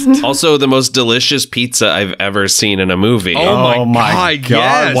best. Also, the most delicious pizza I've ever seen in a movie. Oh my God,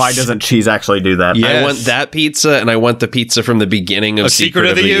 yes. Why doesn't cheese actually do that? Yeah. I Yes. want that pizza, and I want the pizza from the beginning of A Secret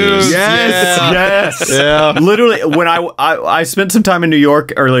of the Used. Yes. Yeah. Literally, when I spent some time in New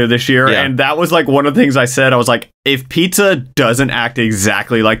York earlier this year, Yeah. and that was like one of the things I said. I was like, if pizza doesn't act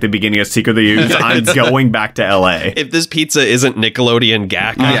exactly like the beginning of Secret of the Used, I'm going back to LA. If this pizza isn't Nickelodeon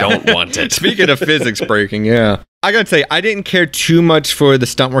gack, I don't want it. Speaking of physics breaking, yeah. I gotta say, I didn't care too much for the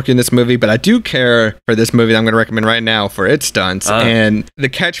stunt work in this movie, but I do care for this movie that I'm gonna recommend right now for its stunts. And the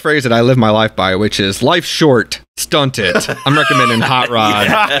catchphrase that I live my life by, which is life short, stunt it. I'm recommending Hot Rod.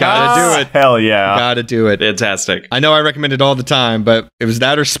 Gotta do it. Hell yeah. Gotta do it. Fantastic. I know I recommend it all the time, but it was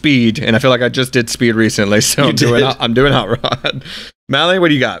that or Speed, and I feel like I just did Speed recently, so I'm doing Hot Rod. Mally, what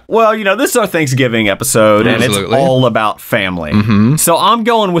do you got? Well, this is our Thanksgiving episode, and it's Absolutely. all about family. Mm-hmm. So I'm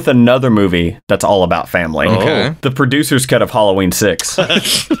going with another movie that's all about family. Okay. The producer's cut of Halloween 6. Oh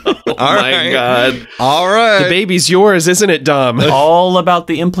my God. All right. The baby's yours, isn't it, Dom? All about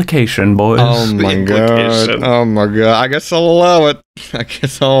the implication, boys. Oh my God. Oh my God. I guess I'll allow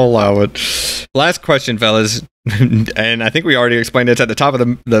it. Last question, fellas. And I think we already explained it at the top of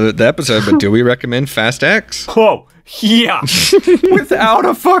the episode, but do we recommend Fast X? Oh, yeah. Without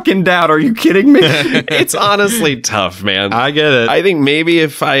a fucking doubt. Are you kidding me? It's honestly tough, man. I get it. I think maybe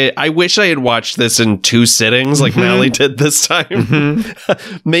if I wish I had watched this in 2 sittings like Mally did this time.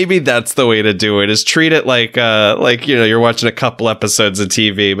 Maybe that's the way to do it, is treat it like you're watching a couple episodes of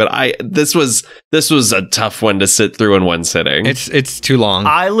TV. But this was a tough one to sit through in one sitting. It's too long.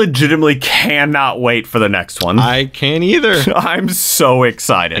 I legitimately cannot wait for the next one. I can't either. I'm so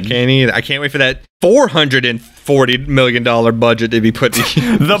excited. I can't either. I can't wait for that $440 million budget to be put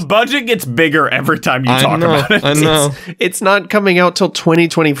together. The budget gets bigger every time you talk about it. I know. It's not coming out till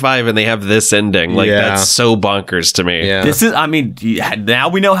 2025, and they have this ending. Like, that's so bonkers to me. Yeah. This is, now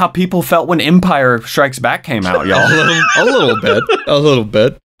we know how people felt when Empire Strikes Back came out, y'all. A little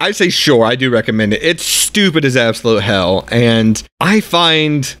bit. I say sure, I do recommend it. It's stupid as absolute hell, and I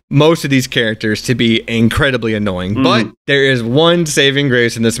find most of these characters to be incredibly annoying. But there is one saving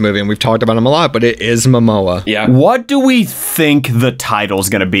grace in this movie, and we've talked about him a lot, but it is Momoa. Yeah. What do we think the title's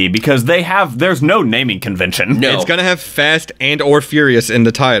going to be? Because there's no naming convention. No. It's going to have Fast and or Furious in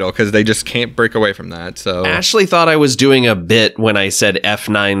the title, because they just can't break away from that. So Ashley thought I was doing a bit when I said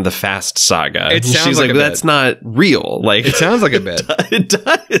F9 the Fast Saga. It sounds She's like like, a bit. that's not real. Like, it sounds like a bit. It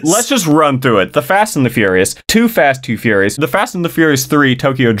does. Let's just run through it. The Fast and the Furious, Too Fast, Too Furious, The Fast and the Furious 3,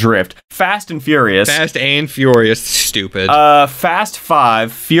 Tokyo Drift, Fast and Furious, Fast and Furious, stupid. Fast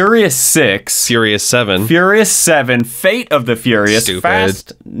 5, Furious 6, Furious 7. Furious 7, Fate of the Furious, Stupid.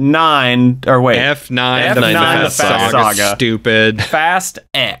 Fast 9, or wait, F9, the the Fast Fast Saga. Stupid. Fast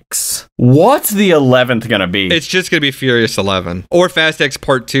X. What's the 11th gonna be? It's just going to be Furious 11. Or Fast X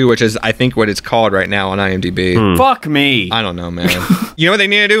Part 2, which is, I think, what it's called right now on IMDb. Fuck me. I don't know, man. You know what they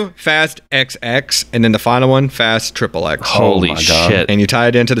need to do? Fast XX, and then the final one, Fast Triple X. Holy my God. shit. And you tie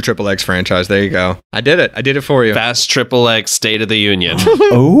it into the Triple X franchise. There you go. I did it. I did it for you. Fast Triple X State of the Union.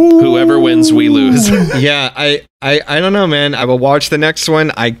 Ooh. Whoever wins, we lose. Yeah, I don't know, man. I will watch the next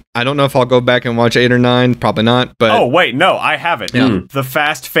one. I don't know if I'll go back and watch 8 or 9. Probably not. But Oh, wait, no, I have it. The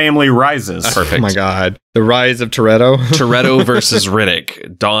Fast Family Rises. Perfect. oh my God, the rise of Toretto. Toretto versus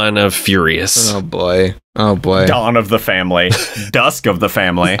Riddick. Dawn of Furious. Oh boy. Oh boy. Dawn of the Family. Dusk of the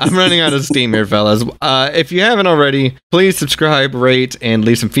Family. I'm running out of steam here, fellas. If you haven't already, please subscribe, rate, and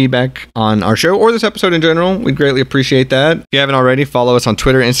leave some feedback on our show or this episode in general. We'd greatly appreciate that. If you haven't already, follow us on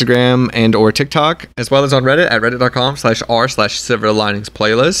Twitter, Instagram, and or TikTok, as well as on Reddit at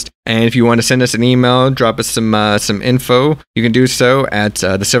reddit.com/r/silverliningsplaylist. And if you want to send us an email, drop us some info, you can do so at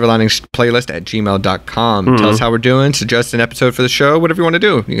the silverliningsplaylist@gmail.com. Tell us how we're doing, suggest an episode for the show, whatever you want to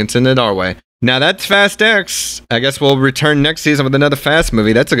do. You can send it our way. Now that's Fast X. I guess we'll return next season with another Fast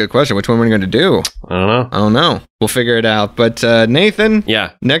movie. That's a good question. Which one we're going to do? I don't know. I don't know. We'll figure it out. But Nathan,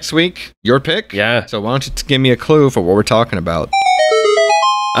 Yeah. next week, your pick. Yeah. So why don't you give me a clue for what we're talking about?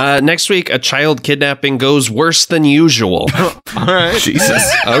 Next week, a child kidnapping goes worse than usual. All right. Jesus.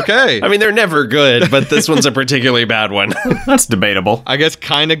 Okay. I mean, they're never good, but this one's a particularly bad one. That's debatable. I guess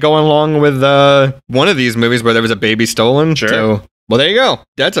kind of going along with one of these movies where there was a baby stolen. Sure. So Well, there you go.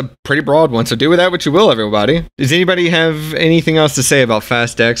 That's a pretty broad one, so do with that what you will, everybody. Does anybody have anything else to say about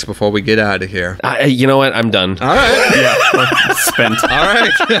Fast X before we get out of here? You know what? I'm done. All right. Yeah, spent. All right.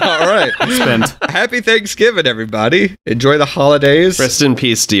 All right. Spent. Happy Thanksgiving, everybody. Enjoy the holidays. Rest in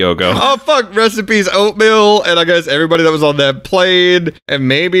peace, Diogo. Oh, fuck. Rest in peace, Oatmeal. And I guess everybody that was on that plane. And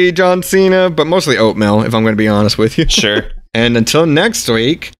maybe John Cena, but mostly Oatmeal, if I'm going to be honest with you. Sure. And until next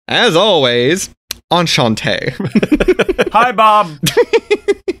week, as always, enchanté. Hi, Bob.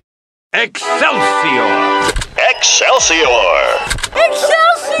 Excelsior! Excelsior!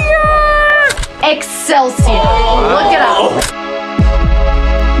 Excelsior! Look it up.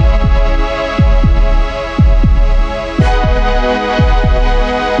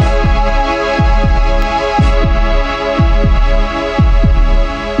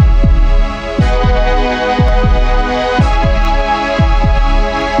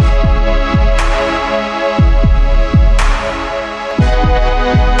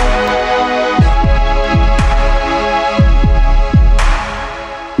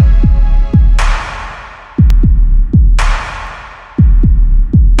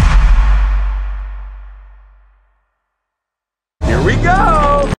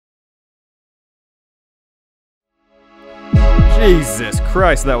 Jesus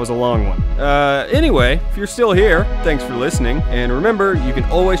Christ, that was a long one. Anyway, if you're still here, thanks for listening. And remember, you can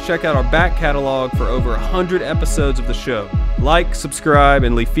always check out our back catalog for over 100 episodes of the show. Like, subscribe,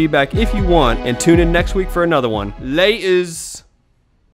 and leave feedback if you want. And tune in next week for another one. Laters!